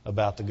formed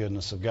about the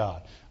goodness of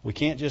God. We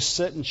can't just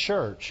sit in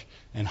church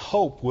and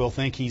hope we'll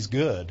think He's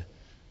good,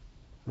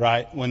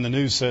 right, when the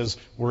news says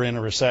we're in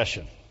a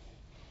recession.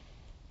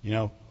 You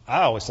know,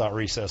 I always thought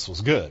recess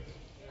was good.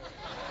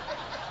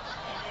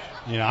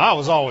 You know, I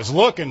was always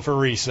looking for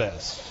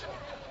recess.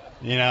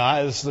 You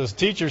know, the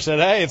teacher said,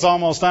 hey, it's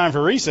almost time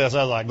for recess.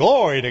 I was like,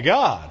 glory to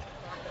God.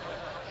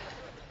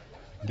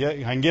 I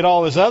can get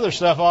all this other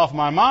stuff off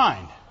my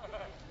mind.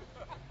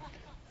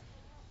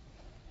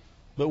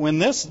 But when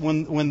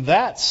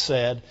that's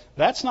said,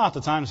 that's not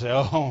the time to say,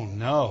 oh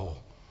no,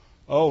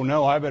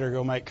 I better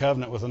go make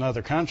covenant with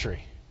another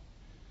country.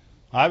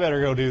 I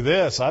better go do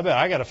this. I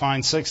got to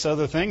find 6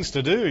 other things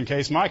to do in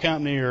case my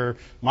company or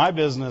my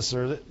business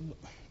or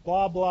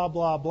blah, blah,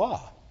 blah,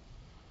 blah.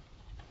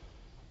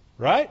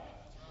 Right?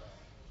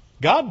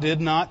 God did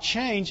not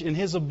change, and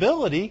His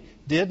ability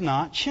did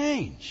not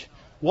change.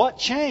 What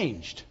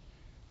changed?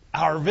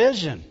 Our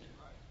vision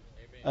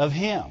of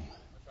Him.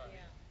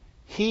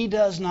 He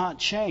does not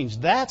change.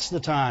 That's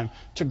the time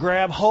to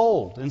grab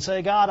hold and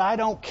say, God, I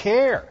don't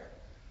care.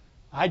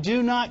 I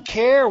do not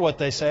care what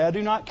they say. I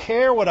do not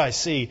care what I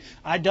see.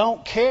 I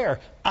don't care.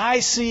 I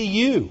see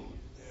You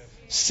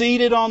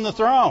seated on the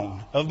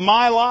throne of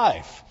my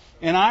life,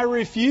 and I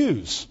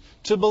refuse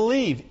to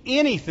believe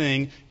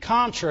anything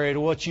contrary to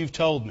what You've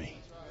told me.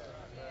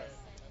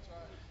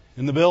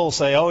 And the bill will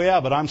say, oh yeah,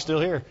 but I'm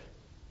still here.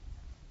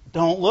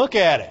 Don't look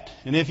at it.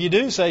 And if you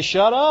do, say,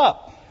 shut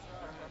up.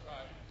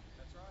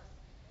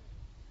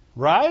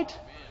 Right?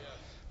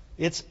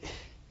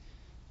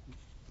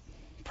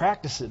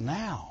 Practice it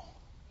now.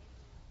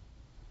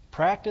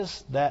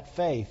 Practice that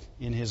faith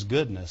in His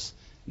goodness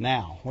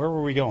now. Where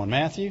were we going?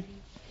 Matthew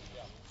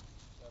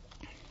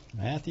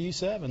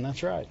 7,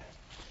 that's right.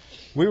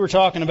 We were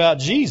talking about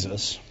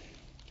Jesus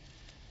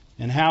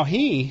and how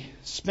He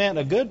spent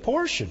a good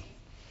portion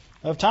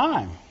of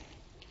time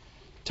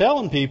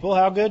telling people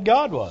how good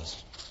God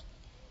was.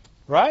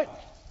 Right?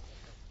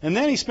 And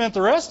then He spent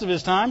the rest of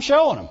His time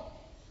showing them.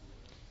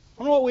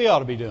 I wonder what we ought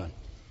to be doing.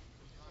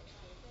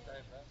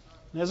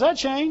 Has that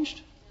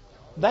changed?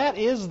 That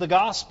is the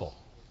gospel.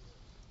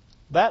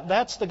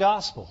 That's the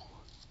gospel.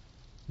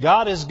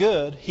 God is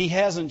good. He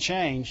hasn't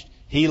changed.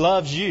 He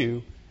loves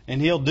you,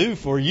 and He'll do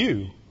for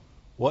you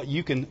what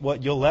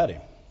you'll let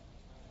Him.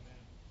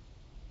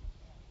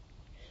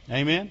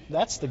 Amen?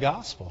 That's the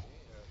gospel.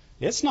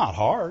 It's not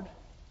hard.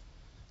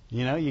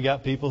 You know, you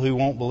got people who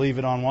won't believe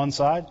it on one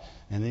side,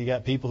 and then you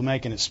got people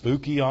making it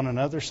spooky on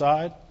another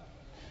side.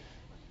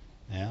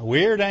 Yeah,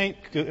 weird ain't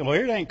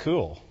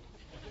cool.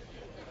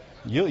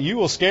 You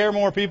will scare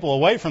more people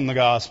away from the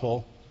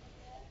gospel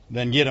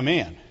than get them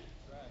in.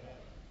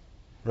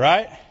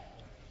 Right?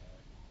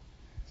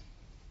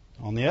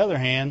 On the other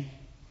hand,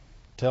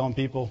 telling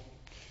people,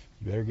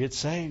 you better get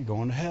saved, you're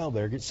going to hell.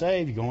 Better get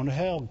saved, you're going to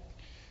hell.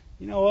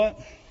 You know what?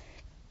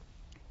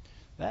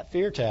 That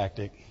fear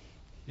tactic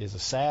is a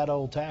sad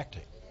old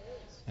tactic.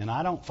 And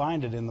I don't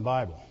find it in the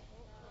Bible.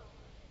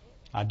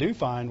 I do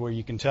find where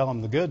you can tell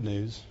them the good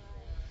news,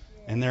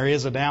 and there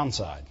is a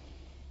downside.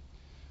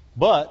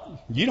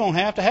 But you don't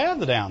have to have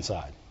the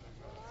downside.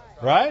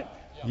 Right?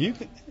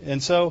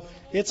 And so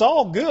it's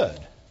all good.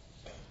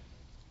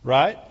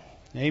 Right?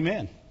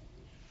 Amen.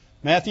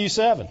 Matthew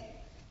 7.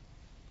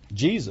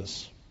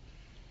 Jesus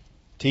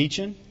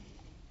teaching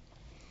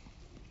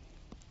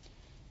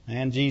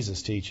and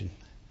Jesus teaching.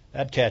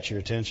 That'd catch your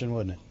attention,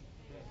 wouldn't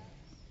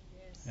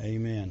it?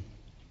 Amen.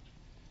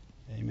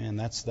 Amen.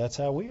 That's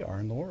how we are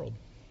in the world.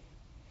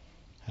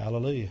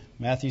 Hallelujah.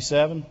 Matthew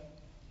 7,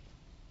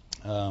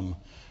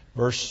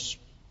 verse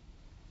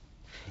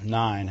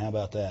 9. How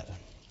about that?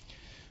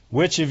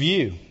 Which of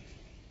you,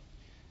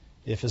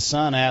 if his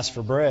son asks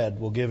for bread,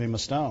 will give him a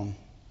stone?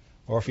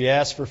 Or if he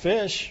asks for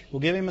fish, will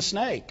give him a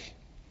snake?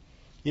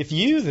 If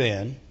you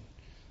then,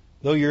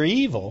 though you're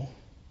evil,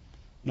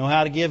 know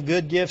how to give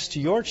good gifts to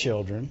your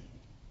children,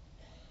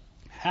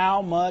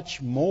 how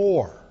much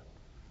more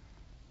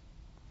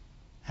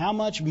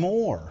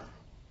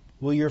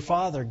will your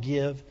Father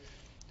give?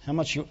 How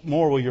much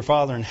more will your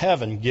Father in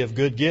heaven give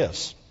good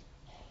gifts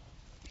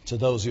to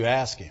those who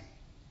ask Him?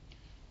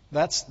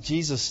 That's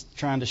Jesus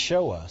trying to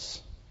show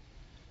us.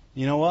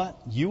 You know what?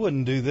 You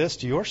wouldn't do this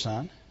to your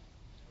son.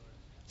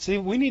 See,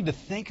 we need to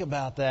think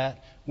about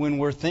that when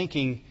we're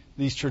thinking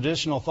these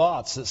traditional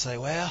thoughts that say,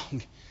 well,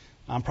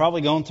 I'm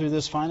probably going through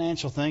this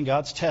financial thing.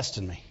 God's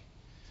testing me.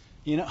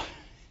 You know,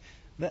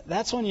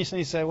 that's when you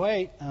say,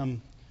 wait,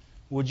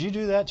 would you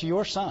do that to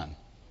your son?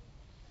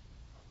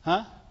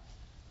 Huh?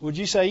 Would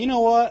you say, you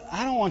know what?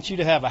 I don't want you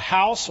to have a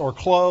house or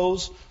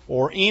clothes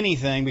or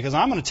anything because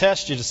I'm going to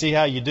test you to see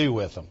how you do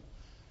with them.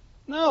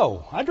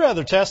 No, I'd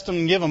rather test them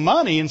and give them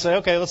money and say,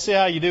 okay, let's see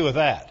how you do with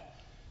that.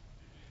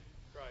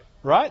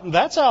 Right? And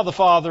that's how the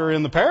father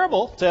in the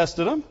parable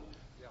tested him.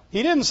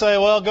 He didn't say,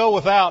 well, go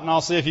without and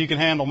I'll see if you can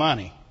handle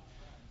money.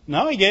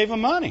 No, he gave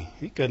him money.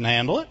 He couldn't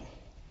handle it.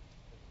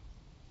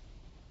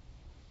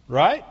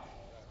 Right?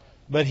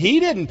 But he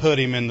didn't put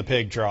him in the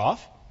pig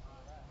trough.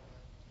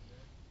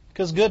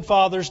 Because good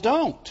fathers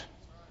don't.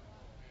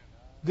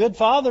 Good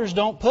fathers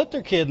don't put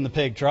their kid in the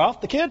pig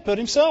trough. The kid put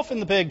himself in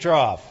the pig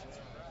trough.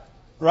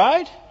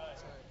 Right?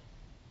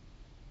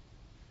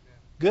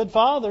 Good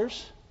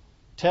fathers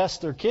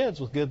test their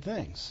kids with good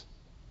things.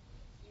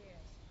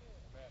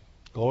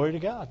 Glory to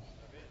God.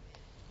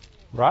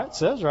 Right? It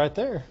says right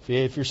there.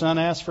 If your son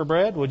asks for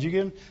bread, would you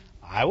give him?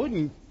 I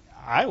wouldn't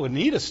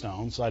eat a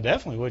stone, so I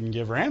definitely wouldn't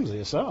give Ramsey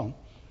a stone.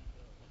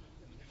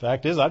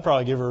 Fact is, I'd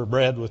probably give her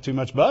bread with too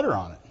much butter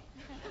on it.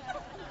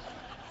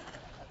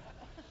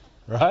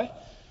 Right?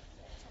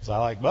 Because I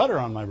like butter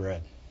on my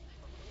bread.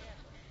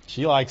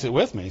 She likes it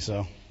with me,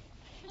 so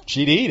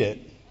she'd eat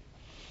it.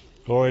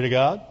 Glory to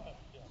God.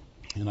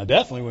 And I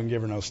definitely wouldn't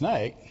give her no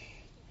snake.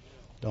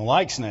 Don't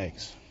like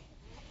snakes.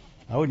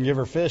 I wouldn't give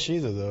her fish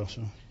either, though.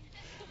 So.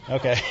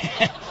 Okay,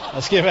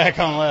 let's get back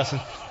on the lesson.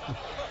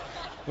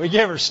 We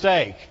give her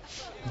steak.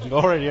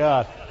 Glory to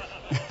God.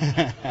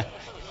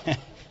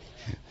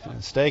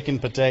 Steak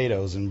and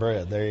potatoes and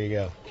bread. There you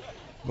go.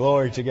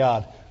 Glory to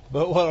God.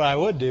 But what I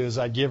would do is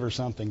I'd give her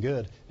something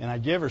good, and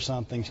I'd give her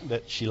something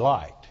that she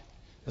liked.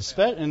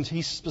 And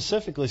he's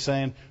specifically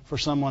saying for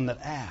someone that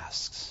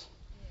asks.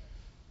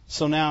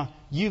 So now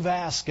you've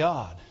asked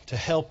God to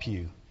help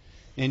you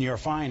in your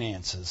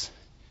finances,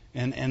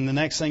 and the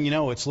next thing you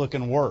know, it's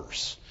looking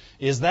worse.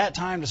 Is that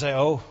time to say,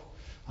 oh,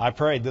 I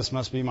prayed, this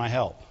must be my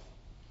help?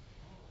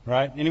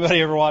 Right? Anybody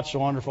ever watched A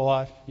Wonderful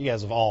Life? You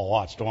guys have all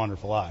watched A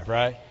Wonderful Life,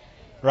 right?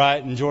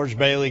 Right? And George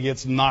Bailey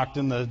gets knocked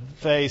in the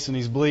face and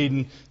he's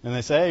bleeding. And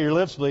they say, hey, your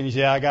lip's bleeding. He says,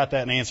 yeah, I got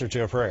that in answer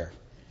to a prayer.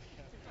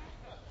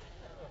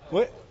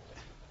 What?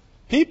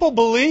 People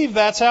believe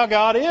that's how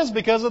God is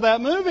because of that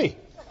movie.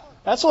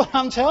 That's what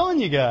I'm telling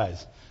you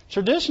guys.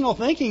 Traditional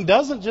thinking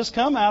doesn't just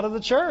come out of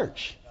the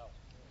church.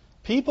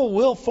 People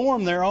will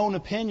form their own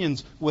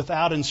opinions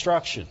without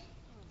instruction.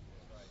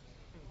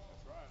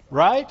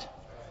 Right?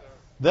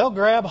 They'll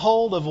grab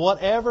hold of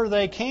whatever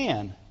they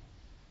can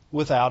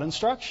without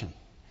instruction.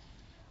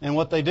 And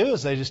what they do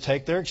is they just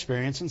take their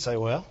experience and say,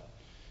 well,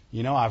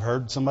 you know, I've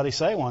heard somebody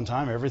say one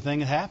time, everything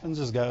that happens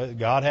is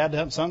God had to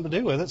have something to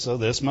do with it, so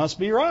this must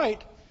be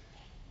right.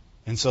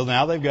 And so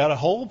now they've got a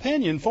whole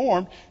opinion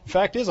formed. In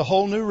fact, it's a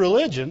whole new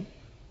religion.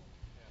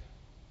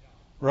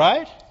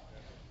 Right?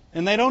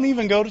 And they don't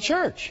even go to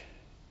church.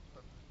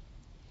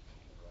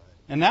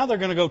 And now they're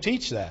going to go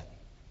teach that.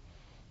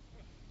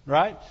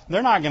 Right?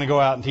 They're not going to go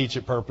out and teach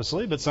it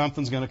purposely, but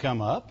something's going to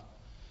come up.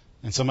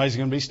 And somebody's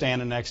going to be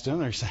standing next to them.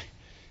 They're saying,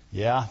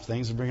 yeah,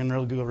 things have been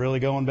really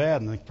going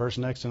bad. And the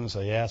person next to them will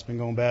say, yeah, it's been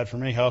going bad for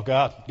me. Oh,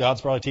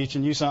 God's probably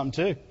teaching you something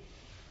too.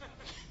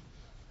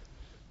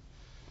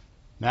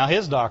 Now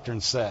his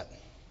doctrine's set.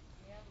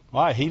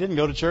 Why? He didn't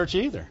go to church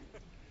either.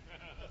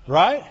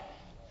 Right?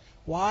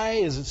 Why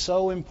is it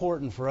so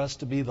important for us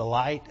to be the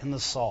light and the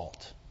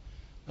salt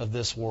of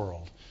this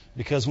world?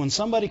 Because when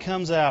somebody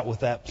comes out with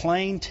that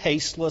plain,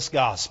 tasteless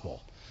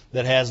gospel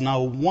that has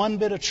no one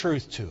bit of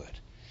truth to it,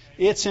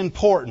 it's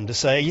important to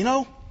say, you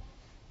know,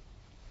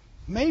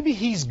 maybe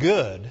he's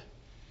good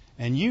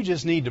and you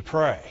just need to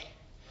pray.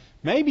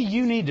 Maybe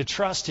you need to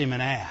trust him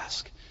and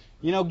ask.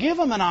 You know, give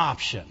him an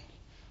option.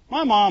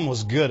 My mom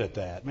was good at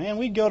that. Man,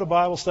 we'd go to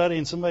Bible study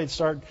and somebody'd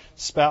start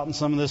spouting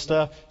some of this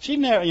stuff. She'd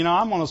never, you know,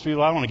 I'm one of those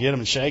people, I want to get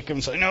them and shake them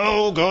and say,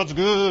 no, God's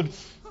good.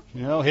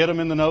 You know, hit them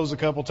in the nose a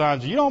couple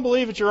times. You don't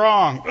believe it, you're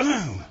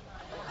wrong.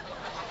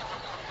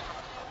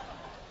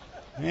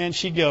 And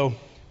she'd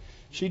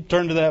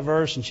turn to that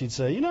verse and she'd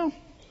say, you know,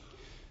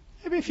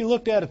 maybe if you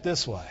looked at it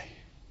this way.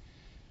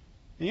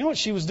 And you know what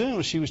she was doing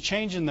was she was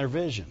changing their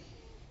vision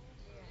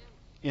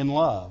in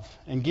love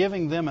and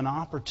giving them an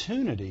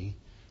opportunity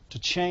to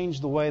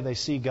change the way they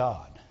see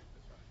God.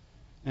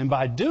 And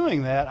by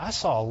doing that, I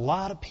saw a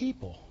lot of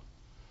people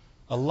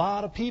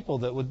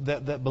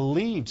that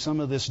believed some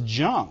of this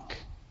junk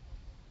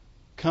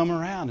come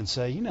around and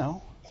say, you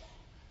know,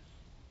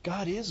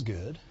 God is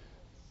good.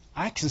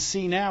 I can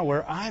see now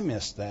where I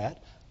missed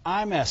that.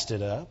 I messed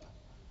it up.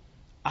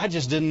 I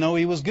just didn't know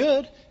he was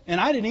good,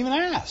 and I didn't even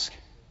ask.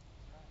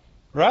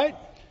 Right?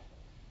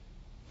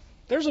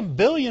 There's a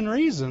billion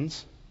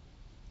reasons,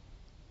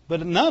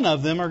 but none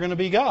of them are going to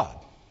be God.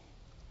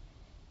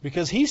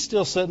 Because he's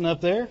still sitting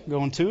up there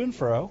going to and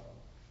fro,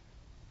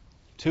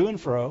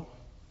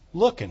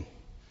 looking,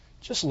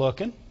 just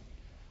looking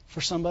for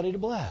somebody to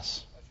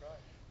bless.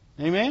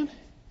 Amen?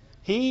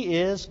 He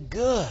is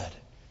good.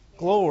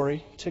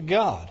 Glory to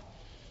God.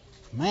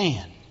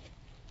 Man,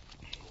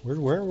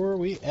 where were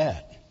we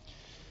at?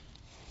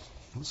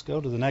 Let's go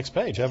to the next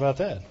page. How about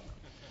that?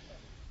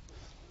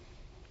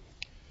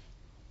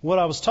 What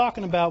I was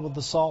talking about with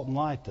the salt and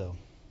light, though,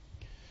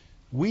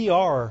 we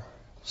are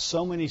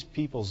so many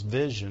people's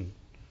vision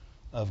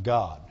of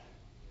God.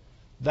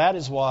 That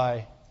is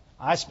why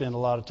I spend a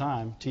lot of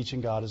time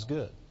teaching God is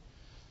good.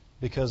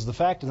 Because the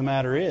fact of the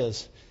matter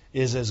is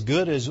as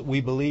good as we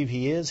believe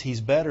he is,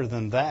 he's better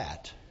than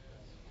that.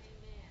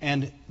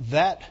 And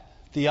that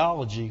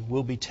theology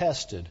will be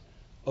tested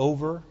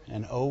over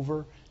and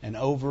over and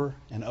over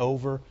and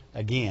over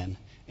again.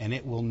 And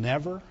it will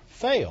never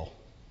fail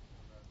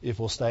if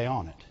we'll stay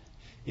on it.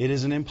 It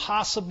is an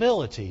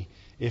impossibility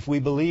if we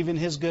believe in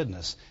His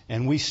goodness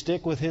and we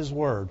stick with His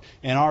Word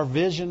and our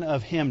vision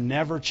of Him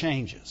never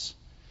changes,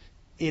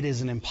 it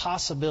is an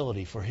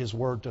impossibility for His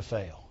Word to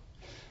fail.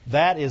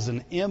 That is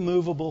an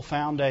immovable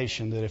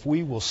foundation that if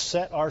we will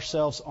set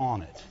ourselves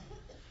on it,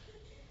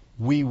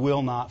 we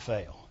will not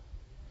fail.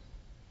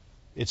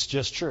 It's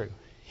just true.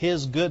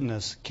 His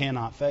goodness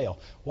cannot fail.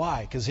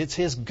 Why? Because it's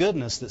His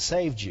goodness that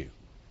saved you.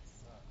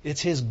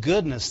 It's His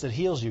goodness that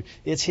heals you.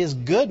 It's His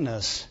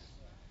goodness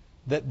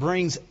that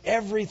brings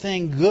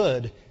everything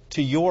good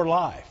to your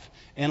life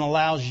and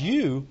allows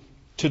you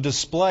to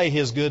display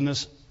His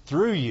goodness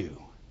through you.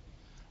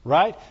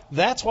 Right?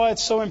 That's why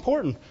it's so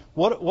important.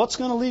 What's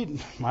going to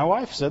lead? My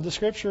wife said the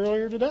scripture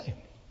earlier today.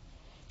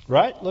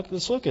 Right?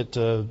 Let's look at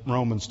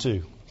Romans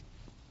 2.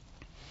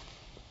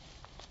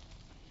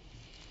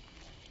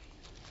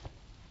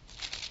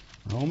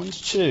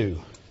 Romans 2.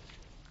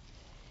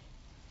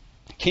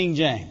 King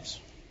James.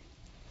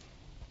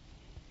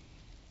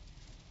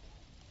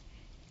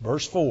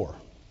 Verse 4.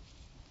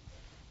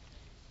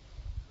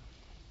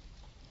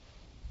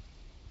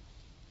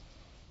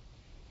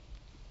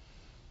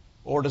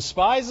 Or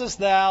despisest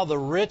thou the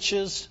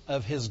riches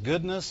of His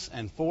goodness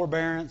and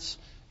forbearance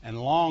and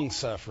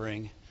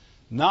long-suffering,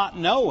 not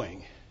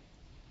knowing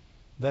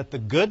that the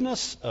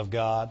goodness of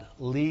God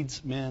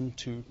leads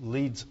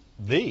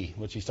thee,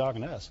 which He's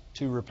talking to us,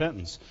 to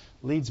repentance.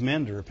 Leads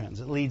men to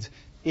repentance.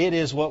 It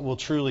is what will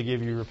truly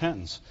give you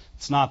repentance.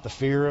 It's not the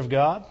fear of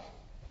God.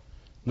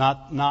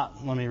 Let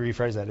me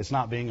rephrase that. It's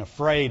not being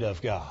afraid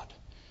of God.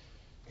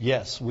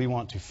 Yes, we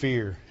want to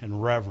fear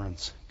and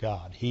reverence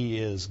God. He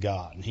is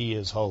God and He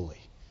is holy.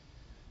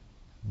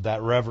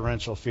 That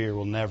reverential fear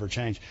will never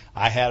change.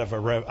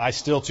 I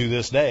still to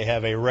this day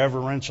have a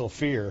reverential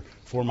fear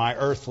for my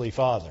earthly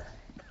father.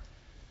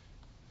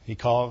 He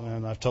called,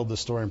 and I've told this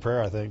story in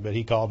prayer, I think, but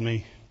he called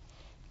me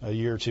a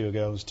year or two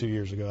ago. It was 2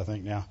 years ago, I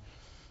think now.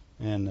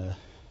 And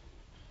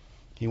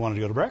he wanted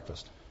to go to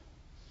breakfast.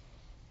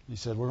 He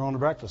said, "We're going to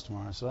breakfast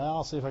tomorrow." I said,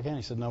 "I'll see if I can."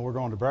 He said, "No, we're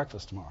going to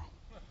breakfast tomorrow."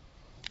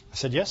 I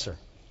said, "Yes, sir."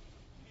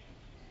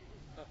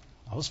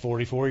 I was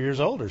 44 years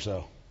old or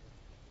so.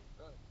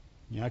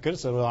 I could have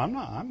said, "Well, I'm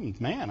a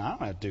man. I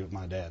don't have to do what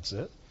my dad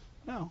said."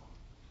 No.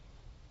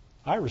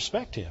 I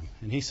respect him.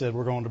 And he said,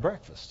 "We're going to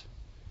breakfast."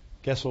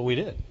 Guess what we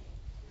did?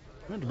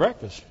 We went to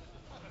breakfast.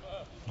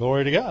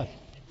 Glory to God.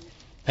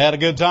 Had a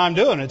good time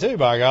doing it too,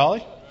 by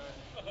golly.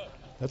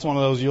 That's one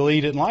of those you'll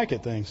eat it and like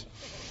it things.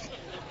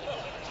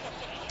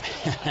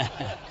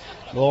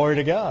 Glory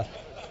to God.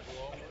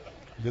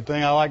 Good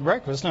thing I like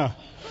breakfast, no?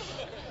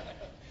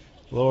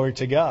 Glory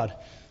to God.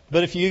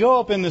 But if you go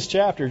up in this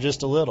chapter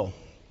just a little,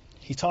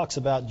 he talks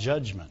about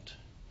judgment.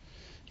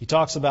 He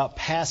talks about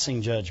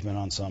passing judgment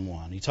on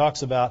someone. He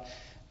talks about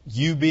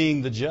you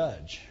being the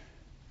judge.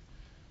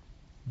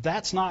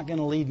 That's not going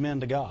to lead men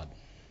to God.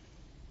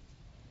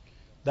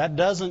 That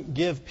doesn't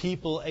give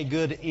people a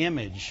good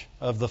image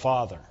of the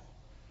Father.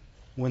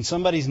 When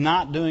somebody's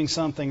not doing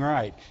something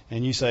right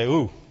and you say,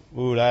 ooh,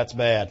 that's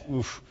bad.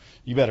 Oof,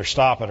 you better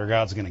stop it or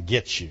God's going to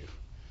get you.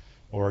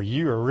 Or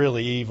you are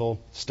really evil,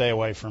 stay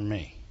away from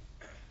me.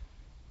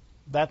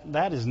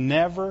 That is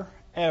never,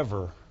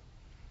 ever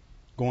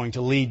going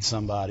to lead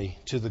somebody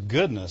to the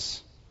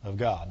goodness of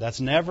God. That's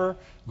never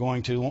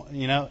going to,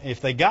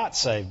 if they got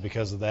saved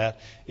because of that,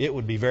 it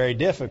would be very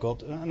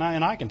difficult. And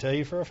I can tell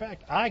you for a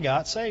fact, I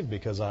got saved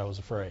because I was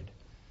afraid.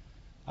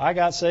 I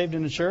got saved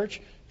in the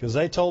church because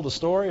they told a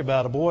story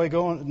about a boy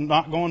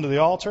not going to the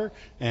altar,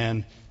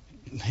 and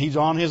he's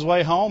on his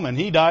way home, and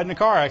he died in a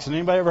car accident.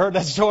 Anybody ever heard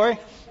that story?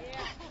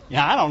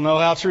 Yeah, I don't know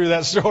how true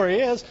that story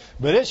is,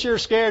 but it sure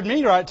scared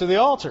me right to the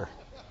altar.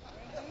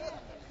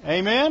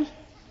 Amen?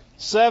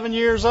 7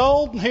 years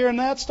old, hearing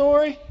that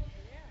story?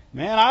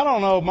 Man, I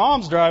don't know.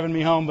 Mom's driving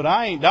me home, but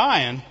I ain't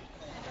dying.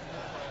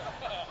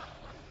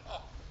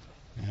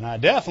 And I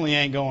definitely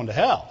ain't going to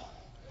hell.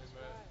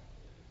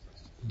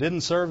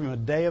 Didn't serve Him a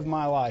day of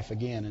my life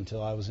again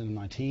until I was in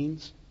my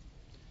teens.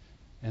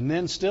 And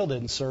then still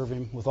didn't serve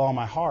Him with all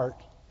my heart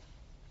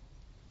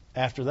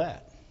after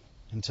that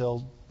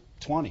until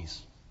 20s.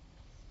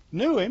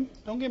 Knew Him,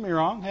 don't get me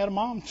wrong. Had a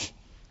mom.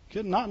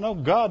 Could not know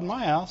God in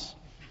my house.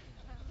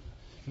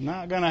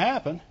 Not going to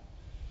happen.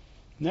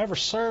 Never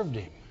served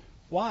Him.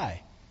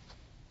 Why?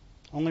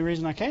 Only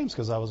reason I came is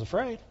because I was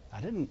afraid.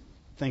 I didn't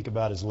think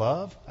about His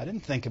love. I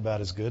didn't think about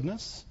His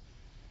goodness.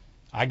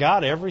 I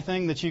got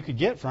everything that you could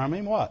get from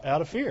Him, what?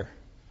 Out of fear.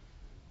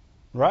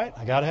 Right?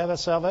 I got to have that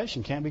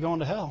salvation. Can't be going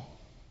to hell.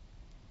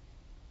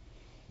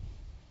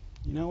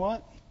 You know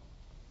what?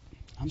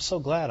 I'm so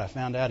glad I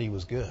found out He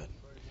was good.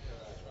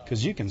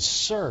 Because you can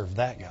serve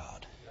that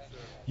God.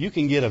 You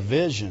can get a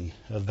vision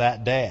of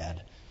that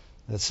dad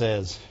that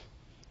says,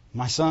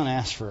 my son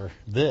asked for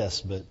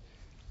this, but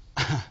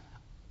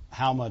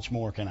how much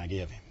more can I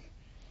give him?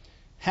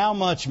 How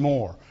much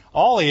more?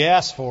 All he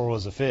asked for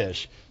was a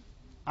fish.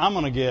 I'm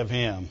going to give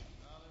him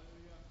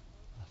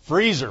a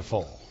freezer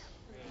full.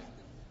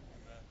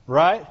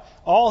 Right?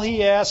 All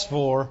he asked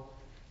for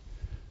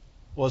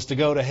was to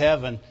go to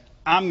heaven.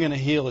 I'm going to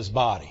heal his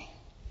body.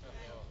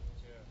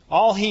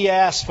 All he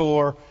asked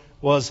for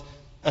was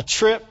a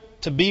trip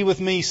to be with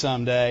me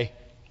someday,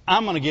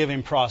 I'm going to give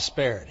him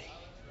prosperity.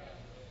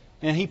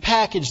 And he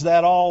packaged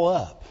that all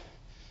up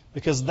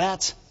because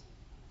that's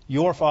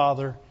your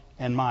Father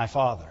and my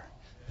Father.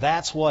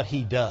 That's what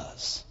He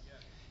does.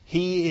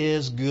 He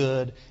is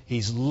good.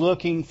 He's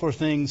looking for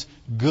things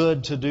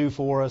good to do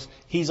for us.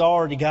 He's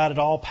already got it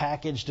all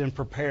packaged and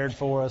prepared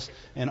for us.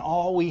 And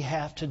all we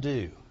have to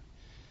do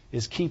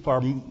is keep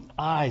our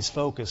eyes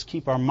focused,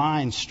 keep our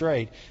minds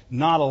straight,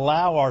 not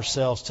allow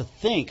ourselves to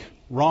think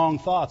wrong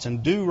thoughts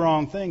and do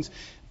wrong things.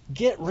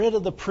 Get rid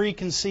of the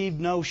preconceived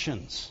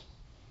notions.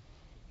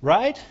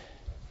 Right?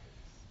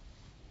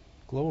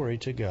 Glory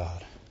to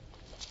God.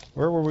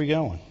 Where were we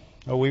going?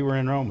 Oh, we were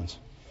in Romans.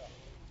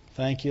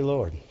 Thank you,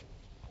 Lord.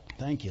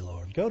 Thank you,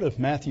 Lord. Go to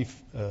Matthew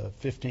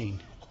 15.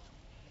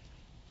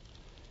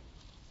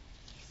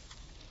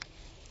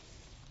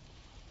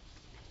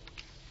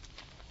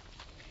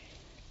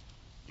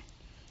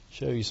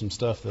 Show you some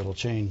stuff that'll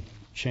change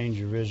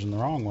your vision the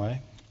wrong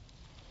way.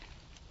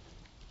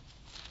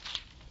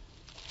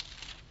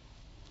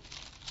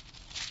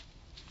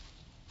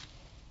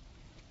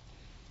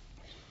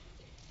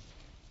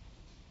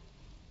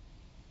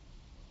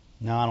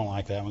 No, I don't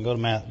like that one. Go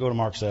to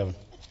Mark 7.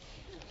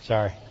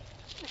 Sorry.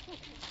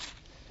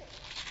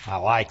 I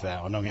like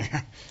that one. Don't get me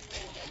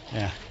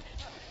wrong.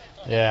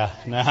 Yeah.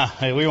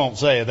 No, we won't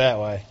say it that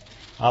way.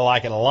 I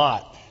like it a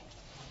lot.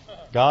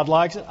 God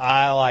likes it.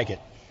 I like it.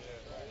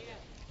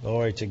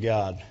 Glory to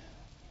God.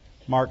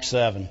 Mark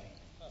 7.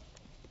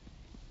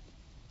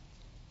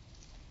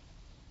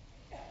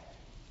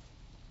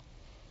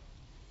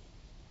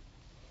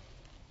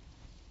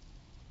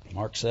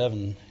 Mark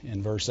 7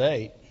 in verse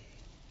 8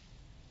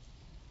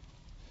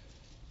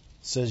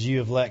 says, "You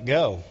have let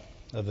go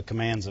of the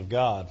commands of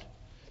God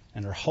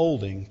and are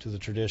holding to the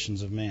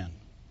traditions of men."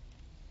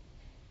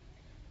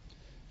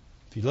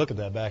 If you look at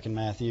that back in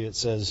Matthew, it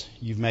says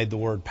you've made the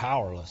word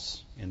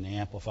powerless in the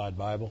Amplified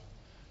Bible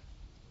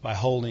by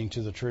holding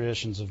to the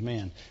traditions of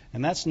men.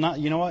 And that's not,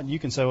 you know what? You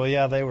can say, well,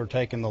 yeah, they were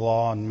taking the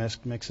law and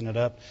mixing it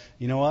up.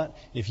 You know what?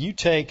 If you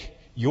take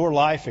your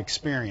life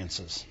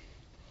experiences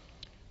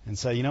and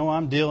say, you know,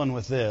 I'm dealing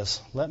with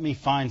this, let me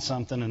find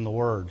something in the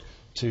Word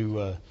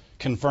to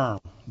confirm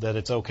that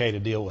it's okay to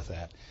deal with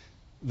that.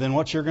 Then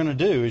what you're going to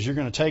do is you're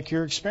going to take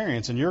your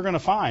experience and you're going to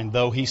find,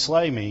 though He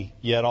slay me,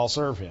 yet I'll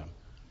serve Him.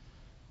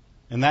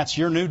 And that's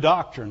your new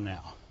doctrine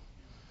now.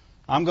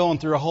 I'm going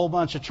through a whole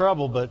bunch of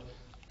trouble, but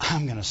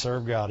I'm going to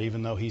serve God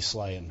even though He's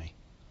slaying me.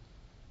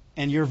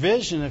 And your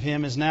vision of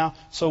Him is now,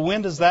 so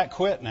when does that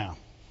quit now?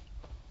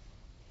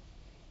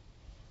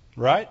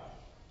 Right?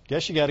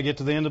 Guess you got to get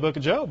to the end of the book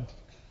of Job.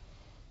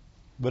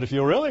 But if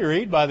you'll really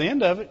read, by the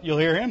end of it, you'll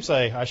hear him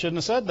say, I shouldn't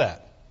have said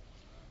that.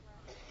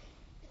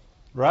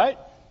 Right?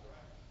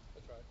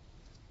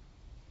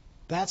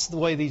 That's the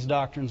way these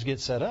doctrines get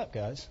set up,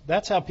 guys.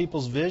 That's how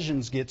people's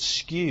visions get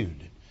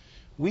skewed.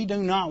 We do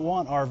not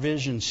want our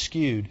vision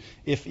skewed.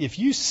 If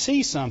you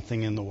see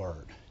something in the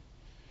Word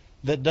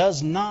that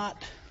does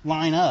not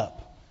line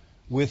up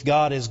with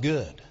God is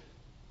good,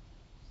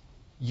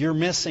 you're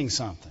missing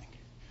something.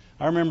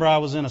 I remember I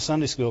was in a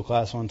Sunday school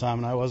class one time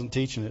and I wasn't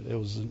teaching it. It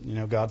was,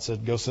 God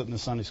said, go sit in the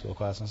Sunday school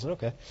class. And I said,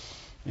 okay.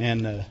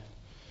 And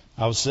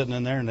I was sitting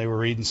in there and they were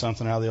reading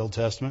something out of the Old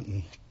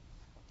Testament.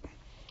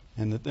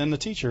 And the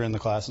teacher in the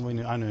class,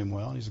 and I knew him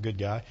well. He's a good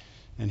guy.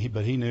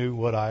 But he knew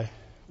what I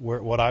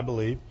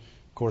believe.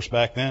 Of course,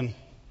 back then,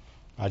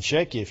 I'd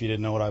shake you if you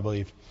didn't know what I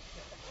believed.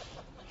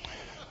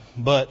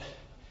 But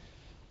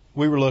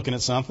we were looking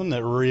at something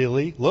that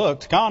really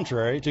looked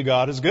contrary to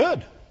God is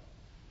good.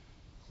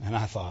 And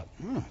I thought,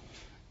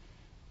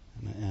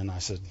 And I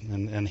said,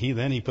 and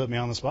he put me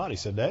on the spot. He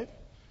said, Dave,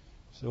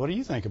 so what do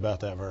you think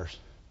about that verse?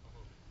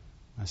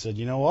 I said,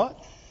 you know what?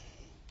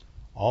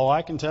 All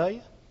I can tell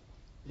you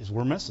is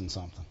we're missing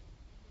something.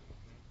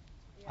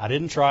 I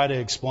didn't try to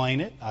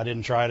explain it. I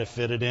didn't try to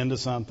fit it into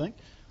something.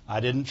 I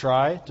didn't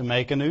try to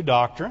make a new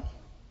doctrine.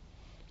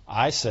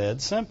 I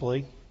said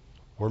simply,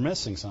 we're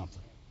missing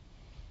something.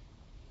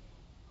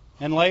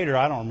 And later,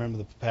 I don't remember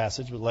the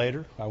passage, but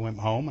later I went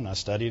home and I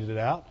studied it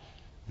out.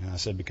 And I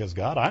said, because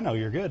God, I know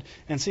you're good.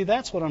 And see,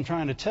 that's what I'm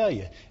trying to tell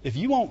you. If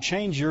you won't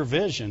change your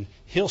vision,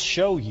 He'll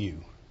show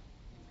you.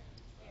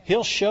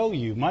 He'll show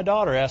you. My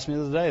daughter asked me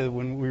the other day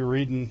when we were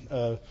reading,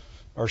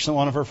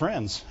 one of her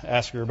friends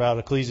asked her about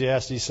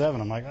Ecclesiastes 7.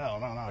 I'm like, oh,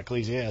 no, not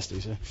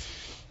Ecclesiastes.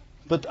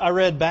 But I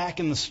read back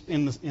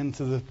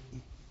into the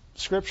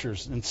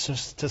Scriptures and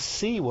to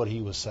see what he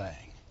was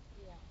saying.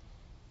 Yeah.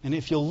 And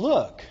if you'll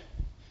look,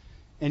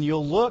 and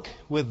you'll look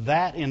with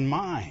that in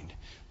mind,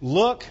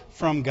 look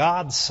from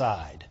God's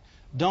side.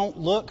 Don't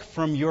look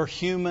from your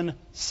human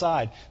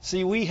side.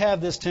 See, we have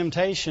this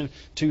temptation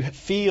to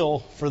feel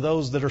for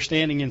those that are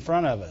standing in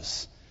front of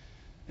us.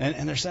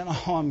 And they're saying,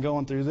 oh, I'm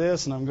going through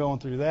this and I'm going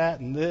through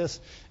that and this.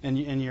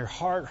 And your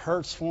heart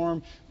hurts for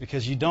them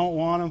because you don't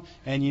want them.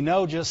 And you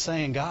know just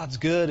saying God's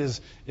good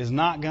is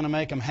not going to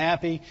make them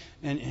happy.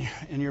 And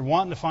you're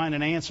wanting to find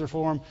an answer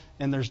for them.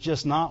 And there's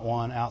just not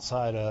one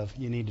outside of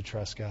you need to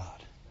trust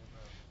God.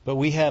 But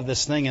we have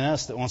this thing in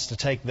us that wants to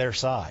take their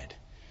side.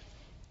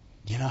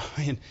 You know,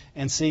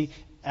 and see,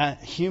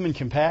 human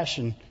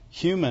compassion,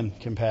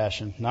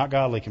 not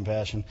godly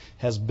compassion,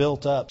 has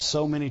built up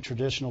so many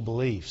traditional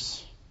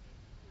beliefs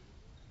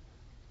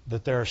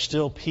that there are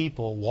still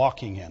people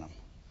walking in them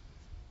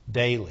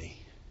daily,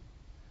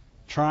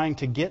 trying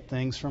to get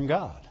things from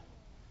God.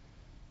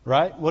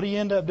 Right? What do you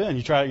end up doing?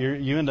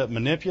 You end up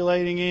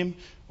manipulating Him,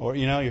 or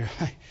you're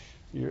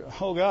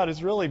oh God,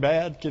 it's really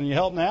bad. Can you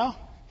help now?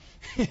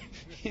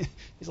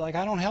 He's like,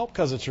 I don't help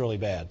because it's really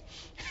bad.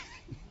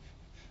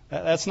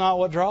 That's not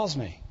what draws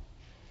me.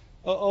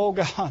 Oh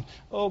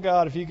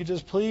God, if you could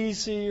just please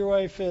see your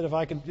way fit.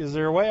 Is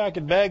there a way I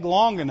could beg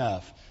long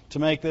enough to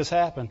make this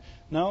happen?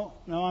 No,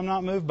 I'm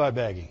not moved by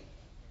begging.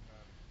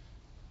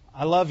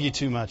 I love you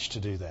too much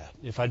to do that.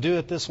 If I do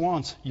it this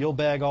once, you'll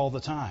beg all the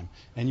time,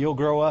 and you'll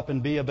grow up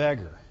and be a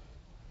beggar.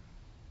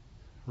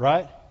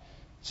 Right?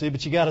 See,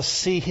 but you got to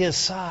see His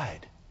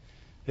side.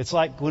 It's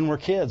like when we're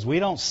kids, we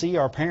don't see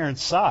our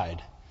parents'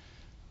 side.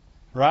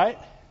 Right?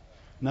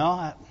 No,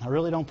 I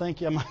really don't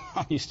think you. My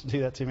mom used to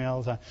do that to me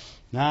all the time.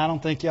 No, I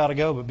don't think you ought to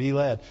go, but be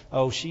led.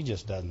 Oh, she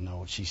just doesn't know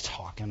what she's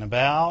talking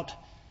about.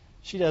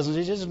 She doesn't.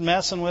 She's just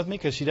messing with me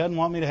because she doesn't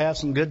want me to have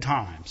some good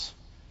times.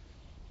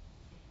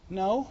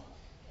 No,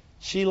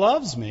 she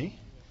loves me,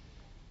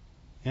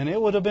 and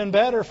it would have been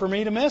better for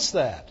me to miss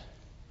that.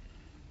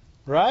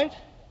 Right?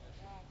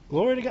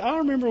 Glory to God. I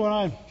remember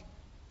when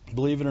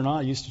believe it or not,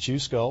 I used to chew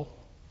skull.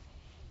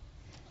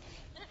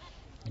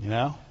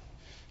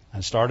 I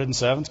started in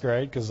 7th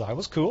grade because I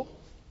was cool.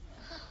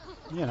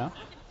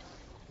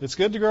 It's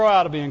good to grow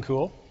out of being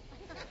cool.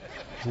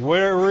 It's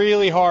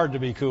really hard to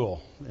be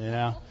cool.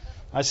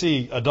 I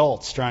see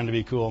adults trying to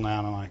be cool now,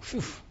 and I'm like,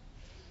 phew,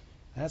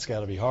 that's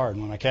got to be hard.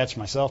 And when I catch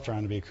myself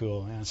trying to be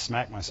cool, I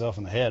smack myself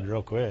in the head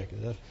real quick.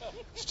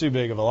 It's too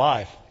big of a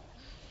life.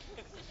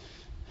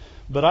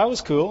 But I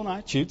was cool, and I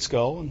chewed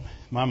skull. And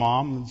my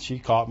mom, she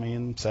caught me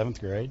in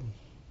 7th grade.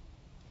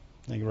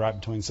 I think right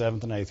between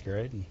 7th and 8th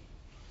grade. And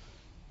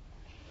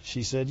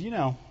she said,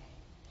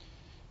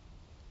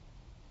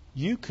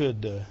 you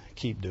could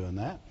keep doing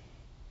that.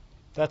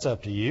 That's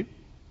up to you.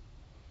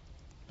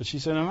 But she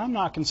said, and I'm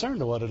not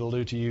concerned of what it'll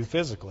do to you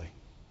physically.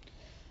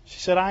 She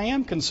said, I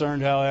am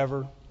concerned,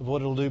 however, of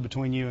what it'll do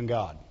between you and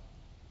God.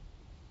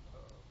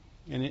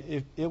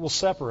 And it will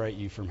separate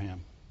you from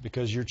Him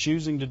because you're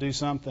choosing to do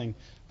something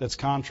that's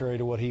contrary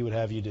to what He would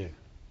have you do.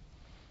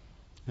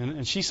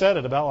 And she said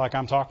it about like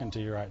I'm talking to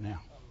you right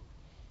now.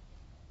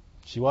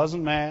 She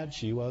wasn't mad.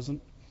 She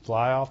wasn't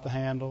fly off the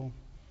handle.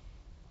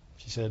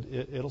 She said,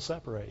 it'll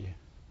separate you.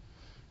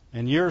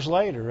 And years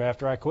later,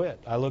 after I quit,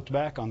 I looked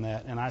back on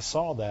that and I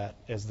saw that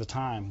as the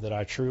time that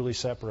I truly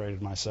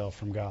separated myself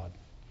from God.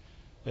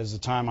 As the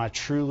time I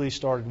truly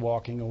started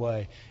walking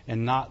away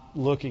and not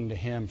looking to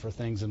Him for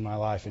things in my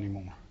life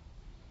anymore.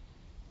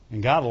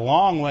 And got a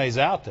long ways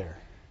out there.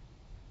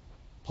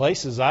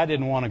 Places I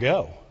didn't want to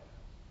go.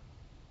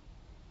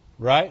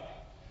 Right?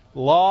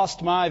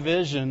 Lost my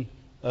vision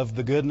of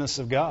the goodness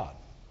of God.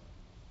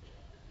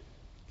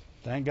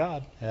 Thank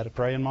God. Had a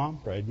praying mom.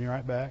 Prayed me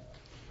right back.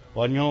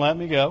 Wasn't going to let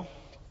me go.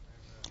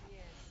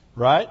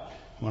 Right?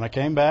 When I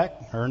came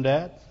back, her and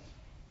Dad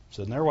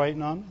sitting there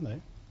waiting on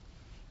me.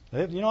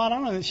 I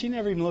don't know. She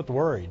never even looked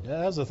worried.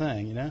 That was the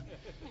thing,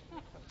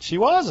 She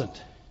wasn't.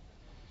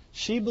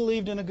 She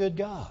believed in a good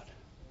God.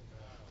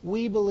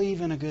 We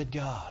believe in a good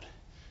God.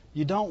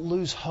 You don't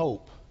lose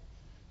hope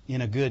in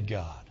a good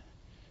God.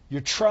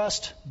 Your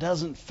trust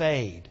doesn't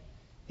fade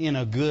in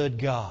a good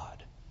God.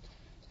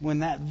 When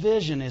that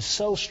vision is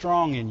so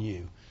strong in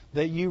you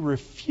that you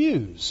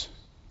refuse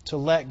to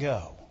let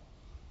go,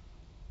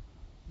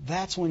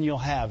 that's when you'll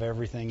have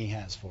everything He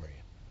has for you.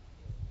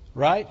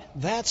 Right?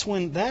 That's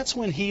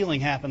when healing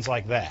happens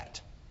like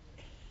that.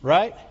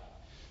 Right?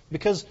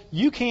 Because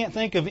you can't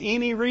think of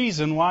any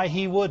reason why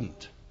He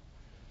wouldn't.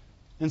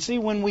 And see,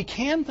 when we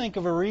can think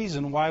of a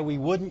reason why we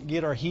wouldn't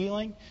get our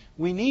healing,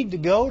 we need to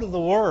go to the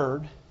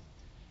Word.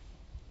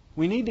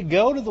 We need to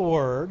go to the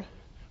Word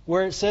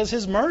where it says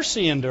His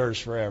mercy endures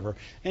forever.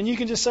 And you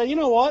can just say, you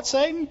know what,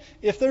 Satan?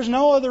 If there's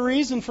no other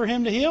reason for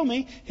Him to heal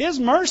me, His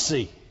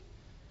mercy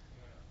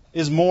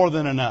is more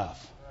than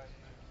enough.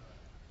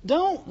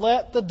 Don't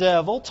let the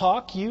devil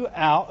talk you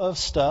out of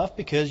stuff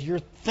because your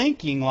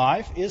thinking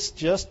life is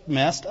just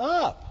messed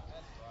up.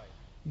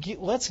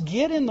 Let's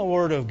get in the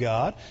Word of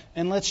God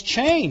and let's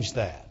change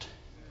that.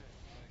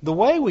 The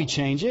way we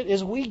change it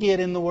is we get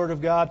in the Word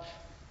of God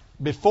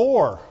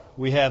before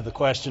we have the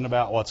question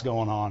about what's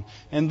going on.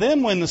 And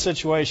then when the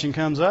situation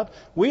comes up,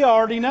 we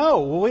already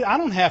know. I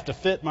don't have to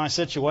fit my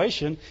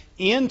situation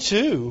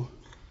into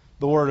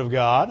the Word of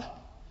God.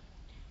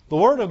 The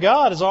Word of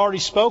God has already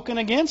spoken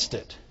against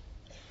it.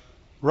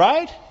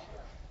 Right?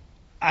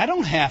 I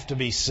don't have to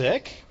be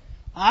sick.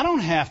 I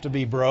don't have to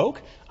be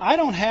broke. I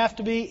don't have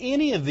to be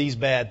any of these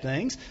bad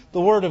things.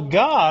 The Word of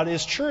God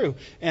is true.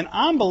 And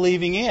I'm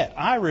believing it.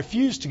 I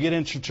refuse to get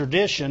into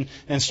tradition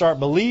and start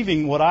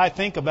believing what I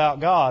think about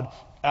God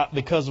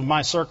because of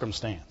my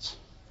circumstance.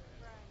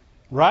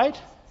 Right?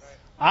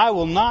 I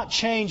will not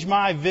change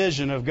my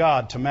vision of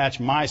God to match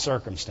my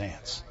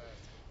circumstance.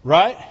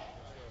 Right?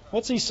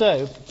 What's he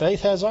say?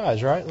 Faith has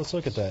eyes, right? Let's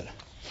look at that.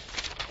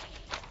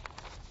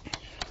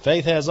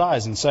 Faith has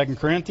eyes in 2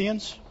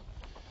 Corinthians.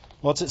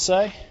 What's it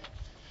say?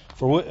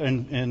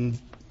 In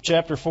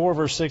chapter 4,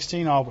 verse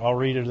 16, I'll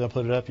read it. I'll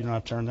put it up. You don't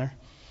have to turn there.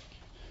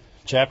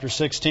 Chapter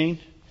 16,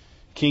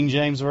 King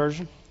James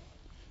Version.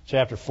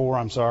 Chapter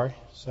 4,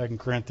 2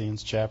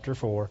 Corinthians chapter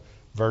 4,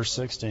 verse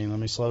 16. Let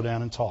me slow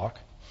down and talk.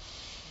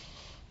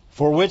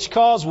 For which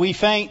cause we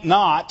faint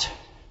not.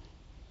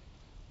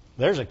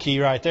 There's a key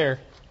right there.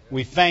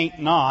 We faint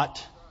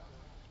not.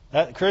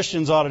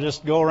 Christians ought to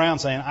just go around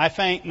saying, I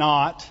faint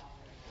not.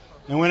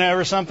 And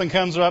whenever something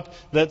comes up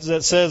that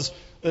says,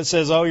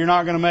 oh, you're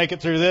not going to make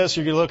it through this,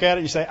 you're going to look at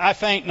it and you say, I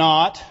faint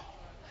not.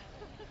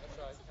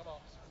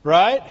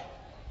 Right?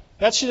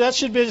 That should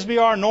just be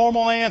our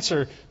normal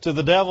answer to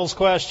the devil's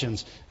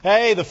questions.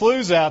 Hey, the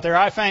flu's out there.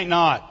 I faint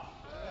not.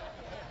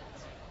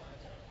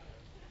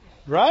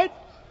 Right?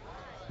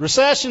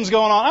 Recession's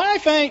going on. I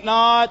faint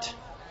not.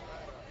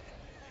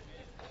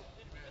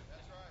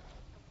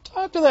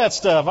 Talk to that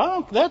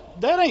stuff.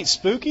 That ain't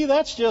spooky.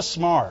 That's just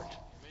smart.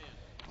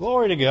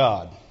 Glory to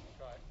God.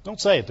 Don't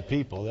say it to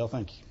people. They'll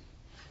think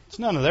it's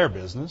none of their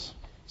business.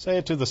 Say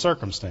it to the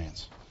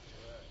circumstance.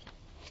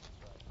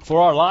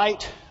 For our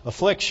light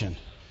affliction,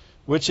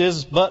 which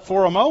is but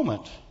for a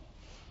moment,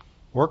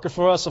 worketh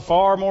for us a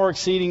far more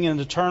exceeding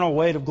and eternal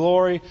weight of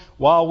glory,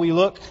 while we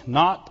look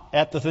not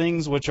at the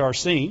things which are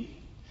seen.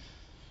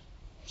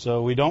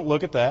 So we don't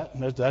look at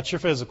that. That's your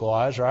physical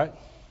eyes, right?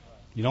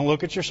 You don't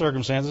look at your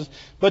circumstances.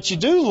 But you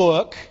do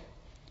look,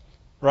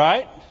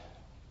 right?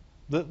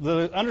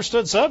 The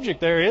understood subject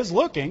there is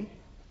looking,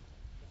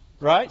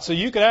 right? So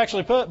you could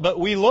actually put, but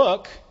we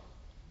look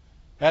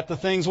at the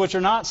things which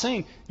are not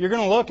seen. You're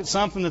going to look at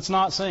something that's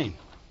not seen.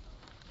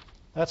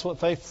 That's what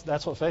faith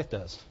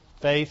does.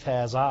 Faith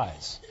has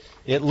eyes.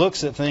 It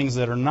looks at things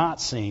that are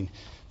not seen.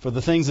 For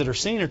the things that are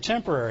seen are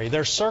temporary.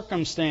 They're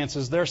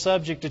circumstances. They're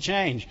subject to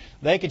change.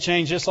 They could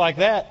change just like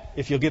that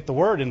if you'll get the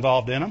Word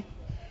involved in them.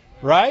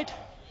 Right?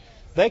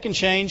 They can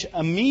change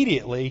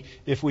immediately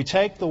if we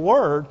take the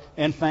Word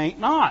and faint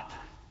not.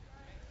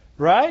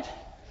 Right?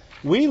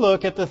 We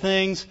look at the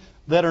things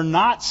that are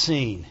not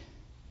seen.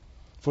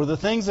 For the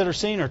things that are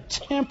seen are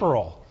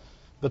temporal.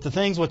 But the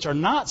things which are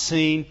not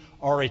seen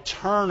are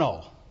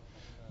eternal.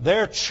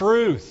 They're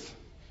truth.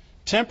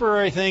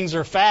 Temporary things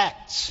are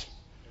facts.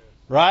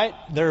 Right?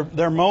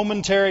 They're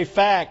momentary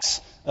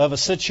facts of a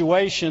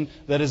situation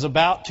that is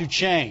about to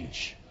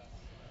change.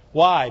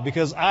 Why?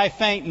 Because I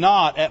faint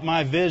not at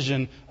my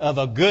vision of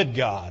a good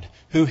God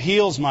who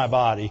heals my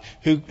body,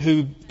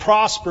 who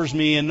prospers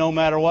me in no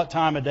matter what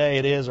time of day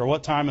it is or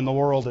what time in the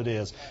world it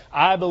is.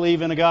 I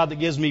believe in a God that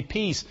gives me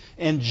peace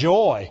and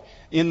joy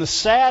in the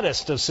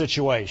saddest of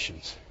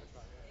situations.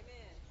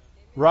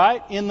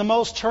 Right? In the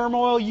most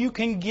turmoil you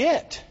can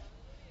get.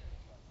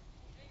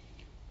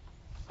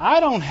 I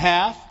don't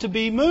have to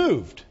be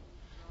moved.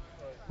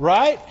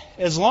 Right?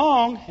 As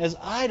long as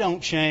I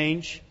don't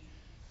change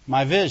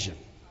my vision.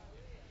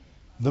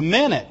 The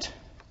minute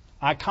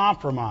I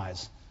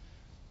compromise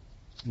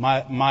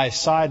my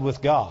side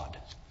with God,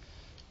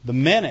 the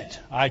minute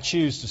I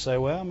choose to say,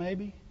 well,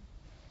 maybe,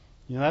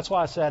 that's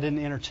why I said I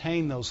didn't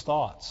entertain those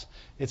thoughts.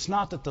 It's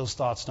not that those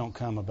thoughts don't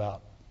come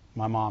about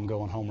my mom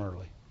going home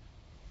early.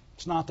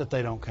 It's not that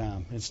they don't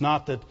come. It's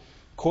not that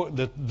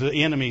the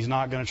enemy's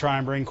not going to try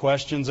and bring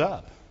questions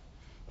up.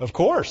 Of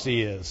course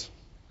he is.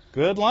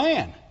 Good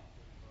land.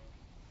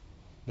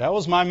 That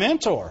was my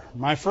mentor,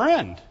 my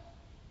friend.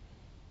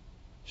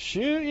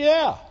 Shoot,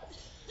 yeah.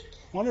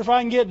 Wonder if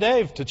I can get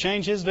Dave to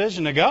change his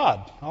vision of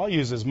God. I'll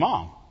use his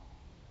mom.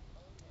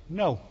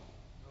 No.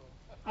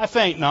 I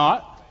faint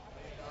not.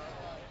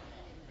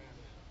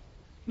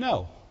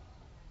 No.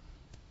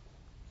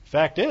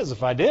 Fact is,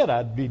 if I did,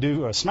 I'd be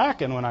due a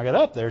smacking when I got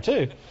up there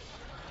too.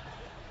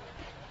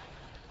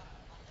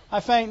 I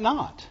faint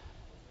not.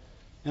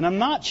 And I'm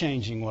not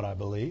changing what I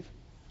believe.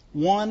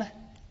 One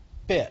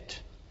bit.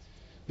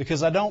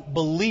 Because I don't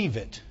believe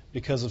it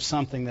because of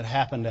something that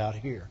happened out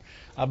here.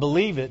 I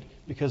believe it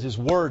because His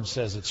Word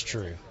says it's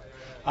true.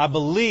 I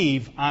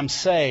believe I'm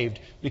saved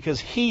because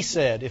He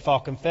said, if I'll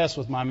confess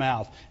with my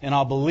mouth and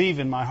I'll believe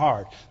in my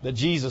heart that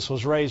Jesus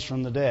was raised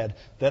from the dead,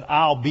 that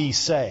I'll be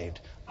saved.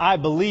 I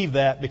believe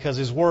that because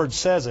His Word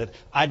says it.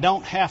 I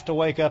don't have to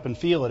wake up and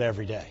feel it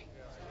every day.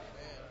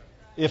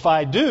 If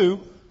I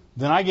do,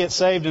 then I get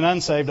saved and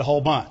unsaved a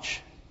whole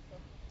bunch.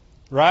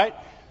 Right?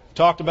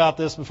 Talked about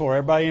this before.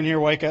 Everybody in here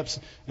wake up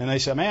and they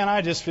say, man,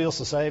 I just feel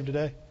so saved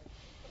today.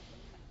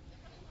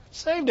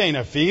 Saved ain't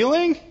a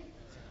feeling.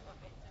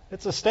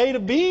 It's a state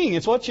of being.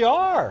 It's what you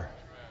are.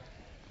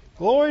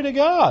 Glory to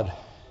God.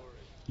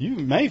 You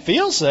may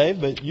feel saved,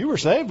 but you were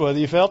saved whether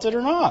you felt it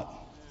or not.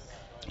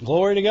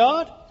 Glory to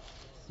God.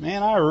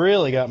 Man, I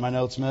really got my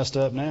notes messed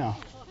up now.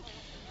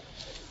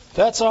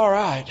 That's all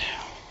right.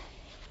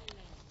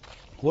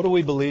 What do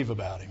we believe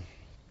about Him?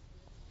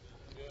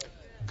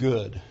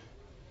 Good.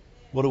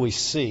 What do we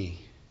see?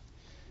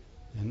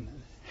 And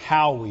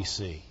how we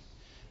see.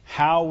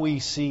 How we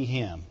see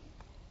Him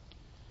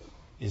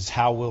is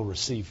how we'll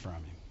receive from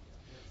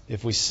Him.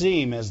 if we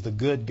see Him as the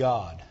good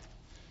God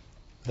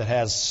that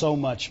has so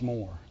much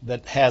more,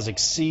 that has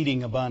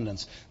exceeding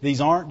abundance. These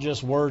aren't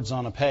just words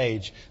on a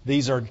page.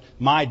 These are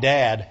my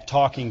dad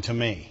talking to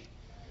me.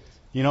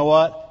 You know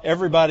what?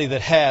 Everybody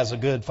that has a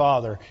good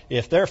father,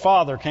 if their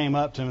father came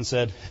up to him and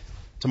said,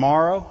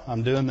 tomorrow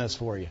I'm doing this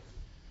for you,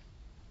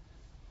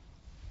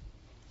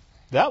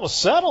 that was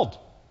settled.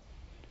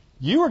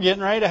 You were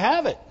getting ready to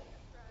have it.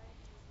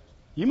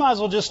 You might as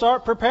well just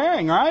start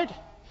preparing, right?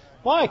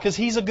 Why? Because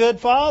He's a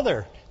good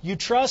father. You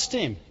trust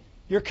Him.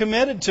 You're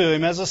committed to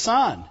Him as a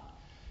son.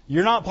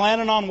 You're not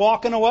planning on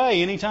walking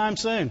away anytime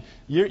soon.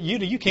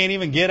 You can't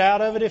even get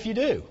out of it if you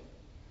do.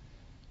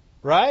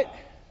 Right?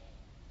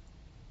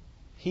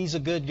 He's a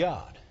good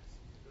God.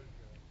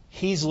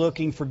 He's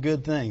looking for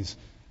good things.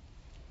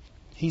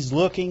 He's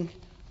looking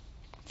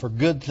for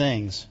good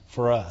things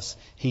for us.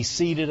 He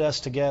seated us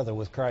together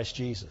with Christ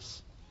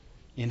Jesus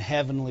in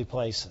heavenly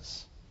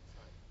places.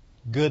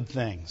 Good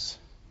things.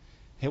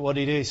 What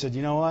did He do? He said,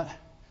 you know what?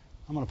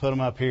 I'm going to put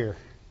them up here.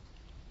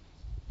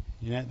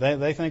 You know,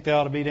 they think they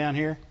ought to be down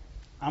here.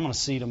 I'm going to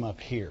seat them up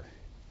here.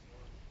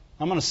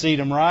 I'm going to seat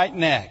them right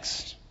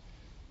next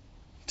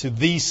to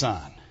the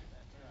Son,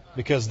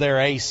 because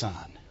they're a son.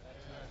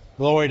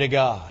 Glory to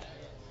God.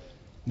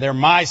 They're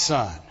my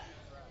son.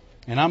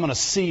 And I'm going to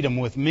seat them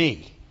with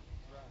me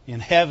in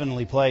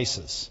heavenly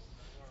places.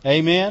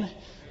 Amen?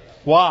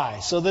 Why?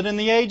 So that in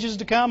the ages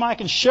to come I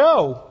can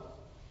show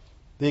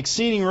the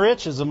exceeding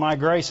riches of my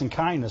grace and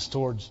kindness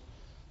towards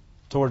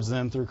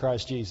them through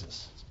Christ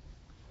Jesus.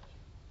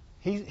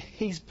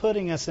 He's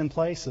putting us in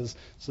places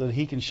so that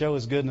He can show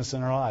His goodness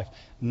in our life.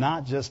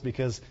 Not just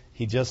because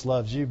He just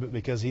loves you, but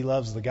because He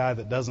loves the guy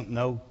that doesn't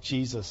know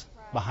Jesus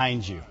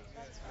behind you.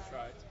 That's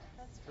right.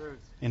 That's true.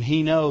 And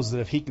He knows that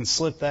if He can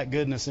slip that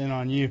goodness in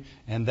on you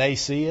and they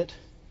see it,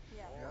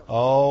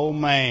 oh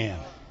man.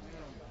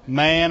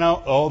 Man,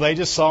 oh, they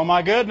just saw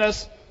my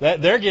goodness.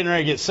 They're getting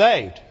ready to get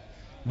saved.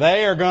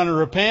 They are going to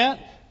repent.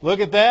 Look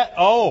at that.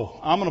 Oh,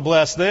 I'm going to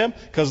bless them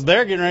because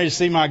they're getting ready to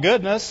see my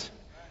goodness.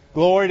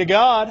 Glory to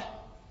God.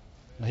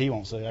 He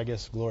won't say, I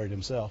guess, glory to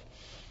Himself.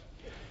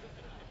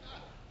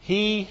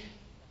 He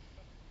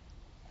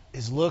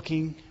is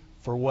looking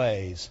for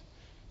ways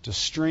to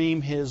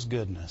stream His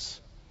goodness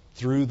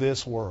through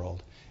this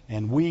world.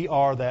 And we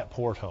are that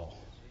porthole.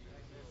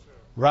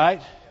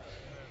 Right?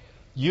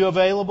 You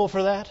available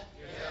for that?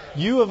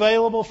 You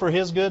available for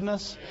His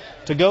goodness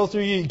to go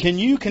through you? Can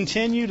you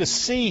continue to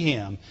see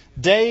Him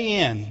day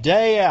in,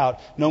 day out,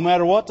 no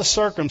matter what the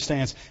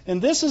circumstance?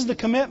 And this is the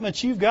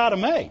commitment you've got to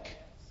make.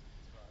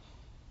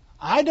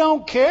 I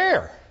don't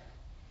care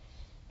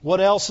what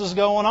else is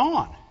going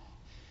on.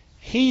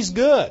 He's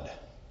good.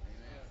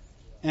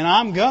 And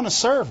I'm going to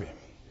serve Him.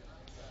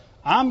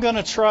 I'm going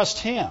to trust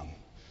Him.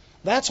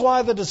 That's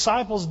why the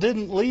disciples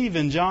didn't leave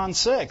in John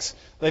 6.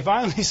 They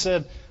finally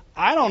said,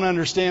 I don't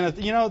understand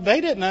it. You know,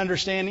 they didn't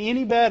understand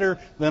any better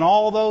than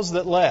all those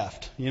that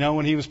left. You know,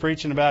 when He was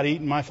preaching about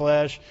eating my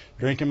flesh,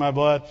 drinking my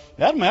blood,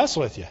 that'd mess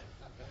with you.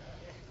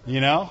 You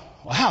know,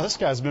 wow, this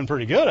guy's been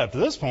pretty good up to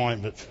this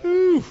point, but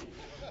whew,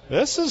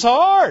 this is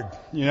hard.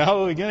 You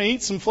know, we're going to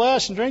eat some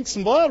flesh and drink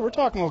some blood. We're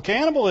talking about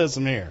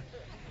cannibalism here.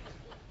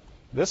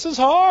 This is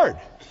hard.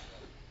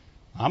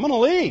 I'm going to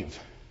leave.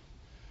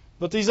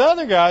 But these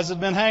other guys that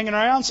have been hanging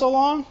around so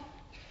long,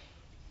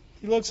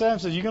 He looks at them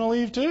and says, you going to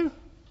leave too?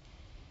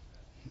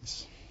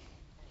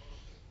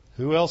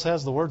 Who else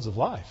has the words of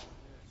life?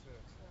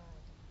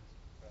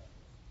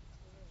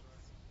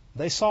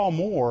 They saw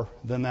more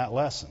than that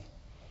lesson.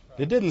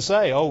 It didn't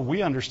say, oh,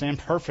 we understand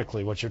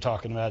perfectly what you're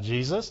talking about,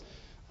 Jesus.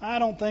 I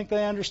don't think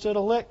they understood a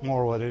lick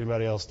more what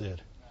anybody else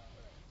did.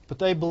 But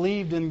they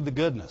believed in the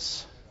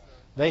goodness.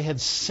 They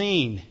had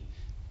seen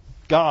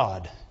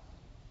God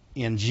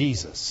in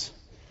Jesus.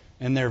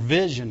 And their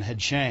vision had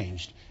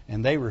changed.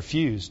 And they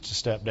refused to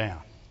step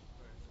down.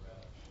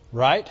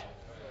 Right?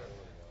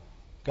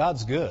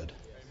 God's good.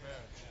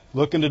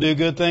 Looking to do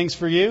good things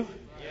for you?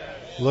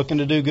 Yes. Looking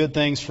to do good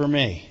things for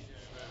me.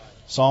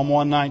 Psalm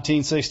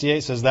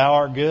 119:68 says, Thou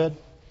art good,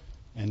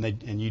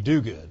 and you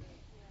do good.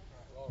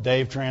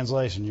 Dave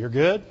translation, you're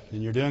good,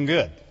 and you're doing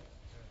good.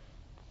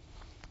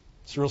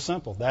 It's real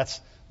simple.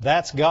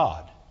 That's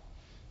God.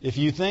 If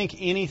you think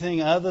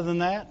anything other than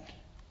that,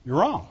 you're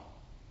wrong.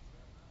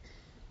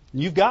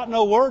 You've got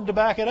no word to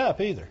back it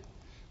up either.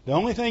 The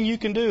only thing you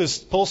can do is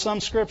pull some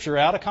scripture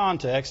out of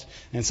context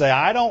and say,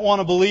 I don't want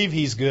to believe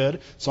He's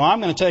good, so I'm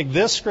going to take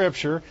this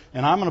scripture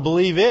and I'm going to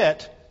believe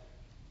it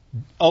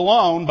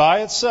alone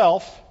by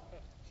itself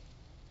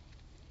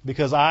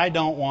because I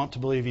don't want to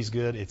believe He's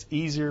good. It's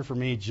easier for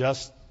me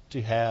just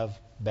to have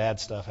bad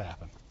stuff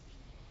happen.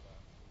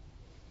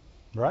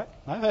 Right?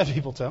 I've had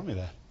people tell me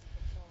that.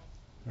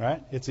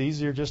 Right? It's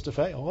easier just to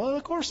fail. Well,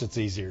 of course it's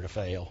easier to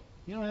fail.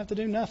 You don't have to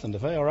do nothing to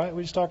fail, right?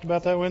 We just talked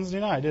about that Wednesday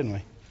night, didn't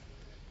we?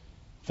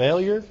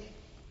 Failure.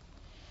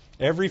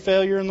 Every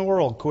failure in the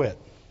world quit.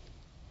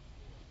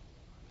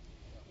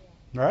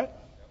 Right?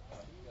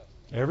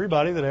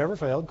 Everybody that ever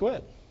failed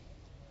quit.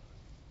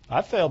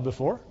 I failed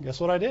before. Guess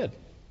what I did?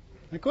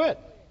 I quit.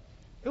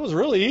 It was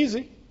really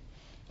easy.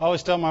 I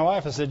always tell my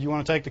wife, I said, you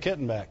want to take the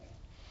kitten back?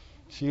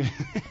 She,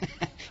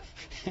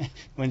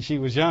 when she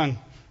was young,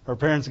 her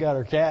parents got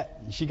her cat,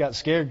 and she got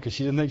scared because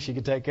she didn't think she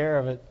could take care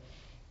of it.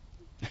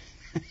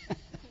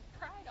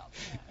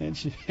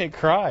 And it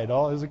cried. It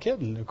was a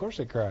kitten. Of course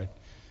it cried.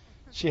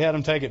 She had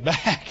him take it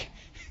back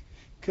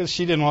because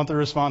she didn't want the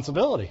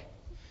responsibility.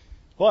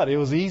 What? It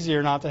was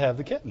easier not to have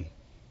the kitten.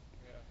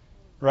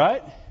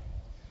 Right?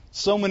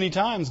 So many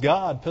times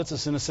God puts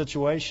us in a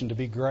situation to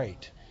be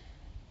great.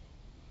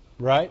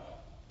 Right?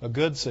 A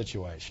good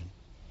situation.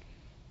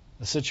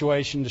 A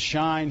situation to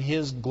shine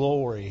His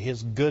glory,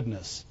 His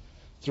goodness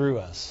through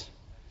us.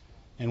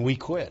 And we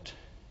quit.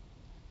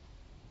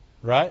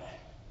 Right?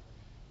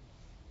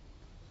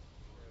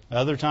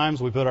 Other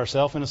times we put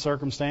ourselves in a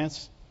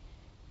circumstance,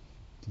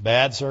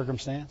 bad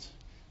circumstance.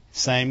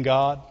 Same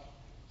God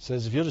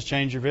says, if you'll just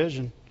change your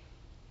vision,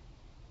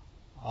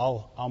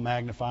 I'll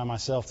magnify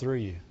myself through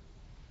you.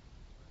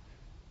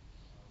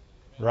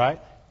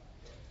 Right?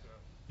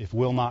 If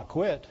we'll not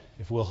quit,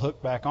 if we'll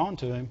hook back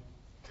onto Him,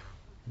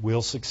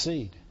 we'll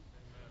succeed.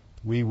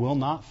 We will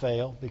not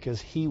fail because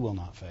He will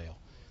not fail.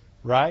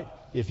 Right?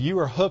 If you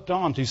are hooked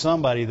on to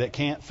somebody that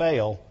can't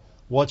fail,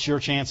 what's your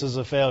chances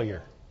of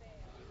failure?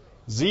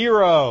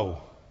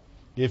 0.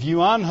 If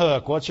you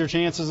unhook, what's your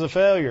chances of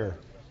failure?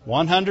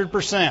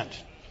 100%.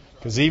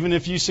 Because even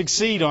if you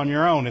succeed on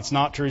your own, it's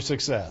not true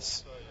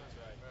success.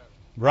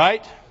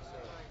 Right?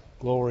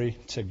 Glory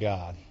to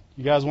God.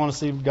 You guys want to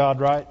see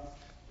God right?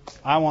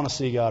 I want to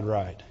see God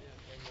right.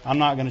 I'm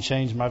not going to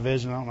change my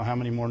vision. I don't know how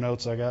many more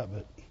notes I got,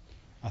 but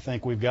I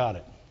think we've got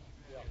it.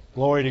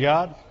 Glory to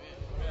God.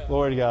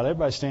 Glory to God.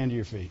 Everybody stand to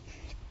your feet.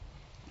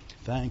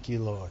 Thank you,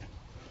 Lord.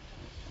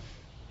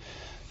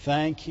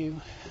 Thank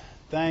you.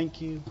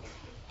 Thank you.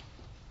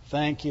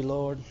 Thank you,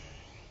 Lord.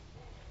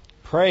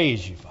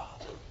 Praise you,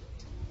 Father.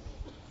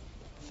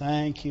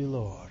 Thank you,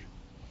 Lord.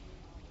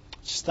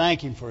 Just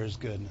thank Him for His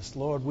goodness.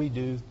 Lord, we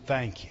do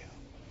thank you.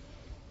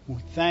 We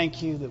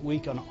thank you that we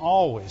can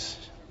always,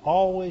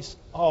 always,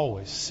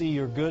 always see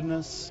your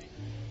goodness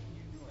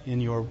in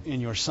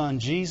your Son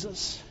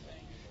Jesus,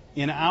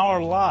 in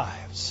our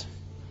lives.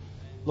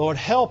 Lord,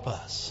 help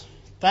us.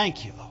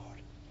 Thank you, Lord.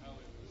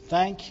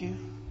 Thank you.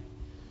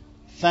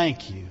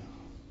 Thank you.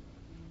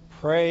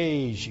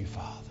 Praise you,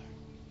 Father.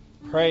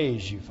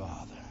 Praise you,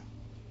 Father.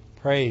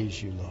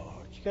 Praise you,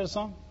 Lord. You got a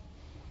song?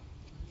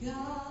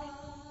 God.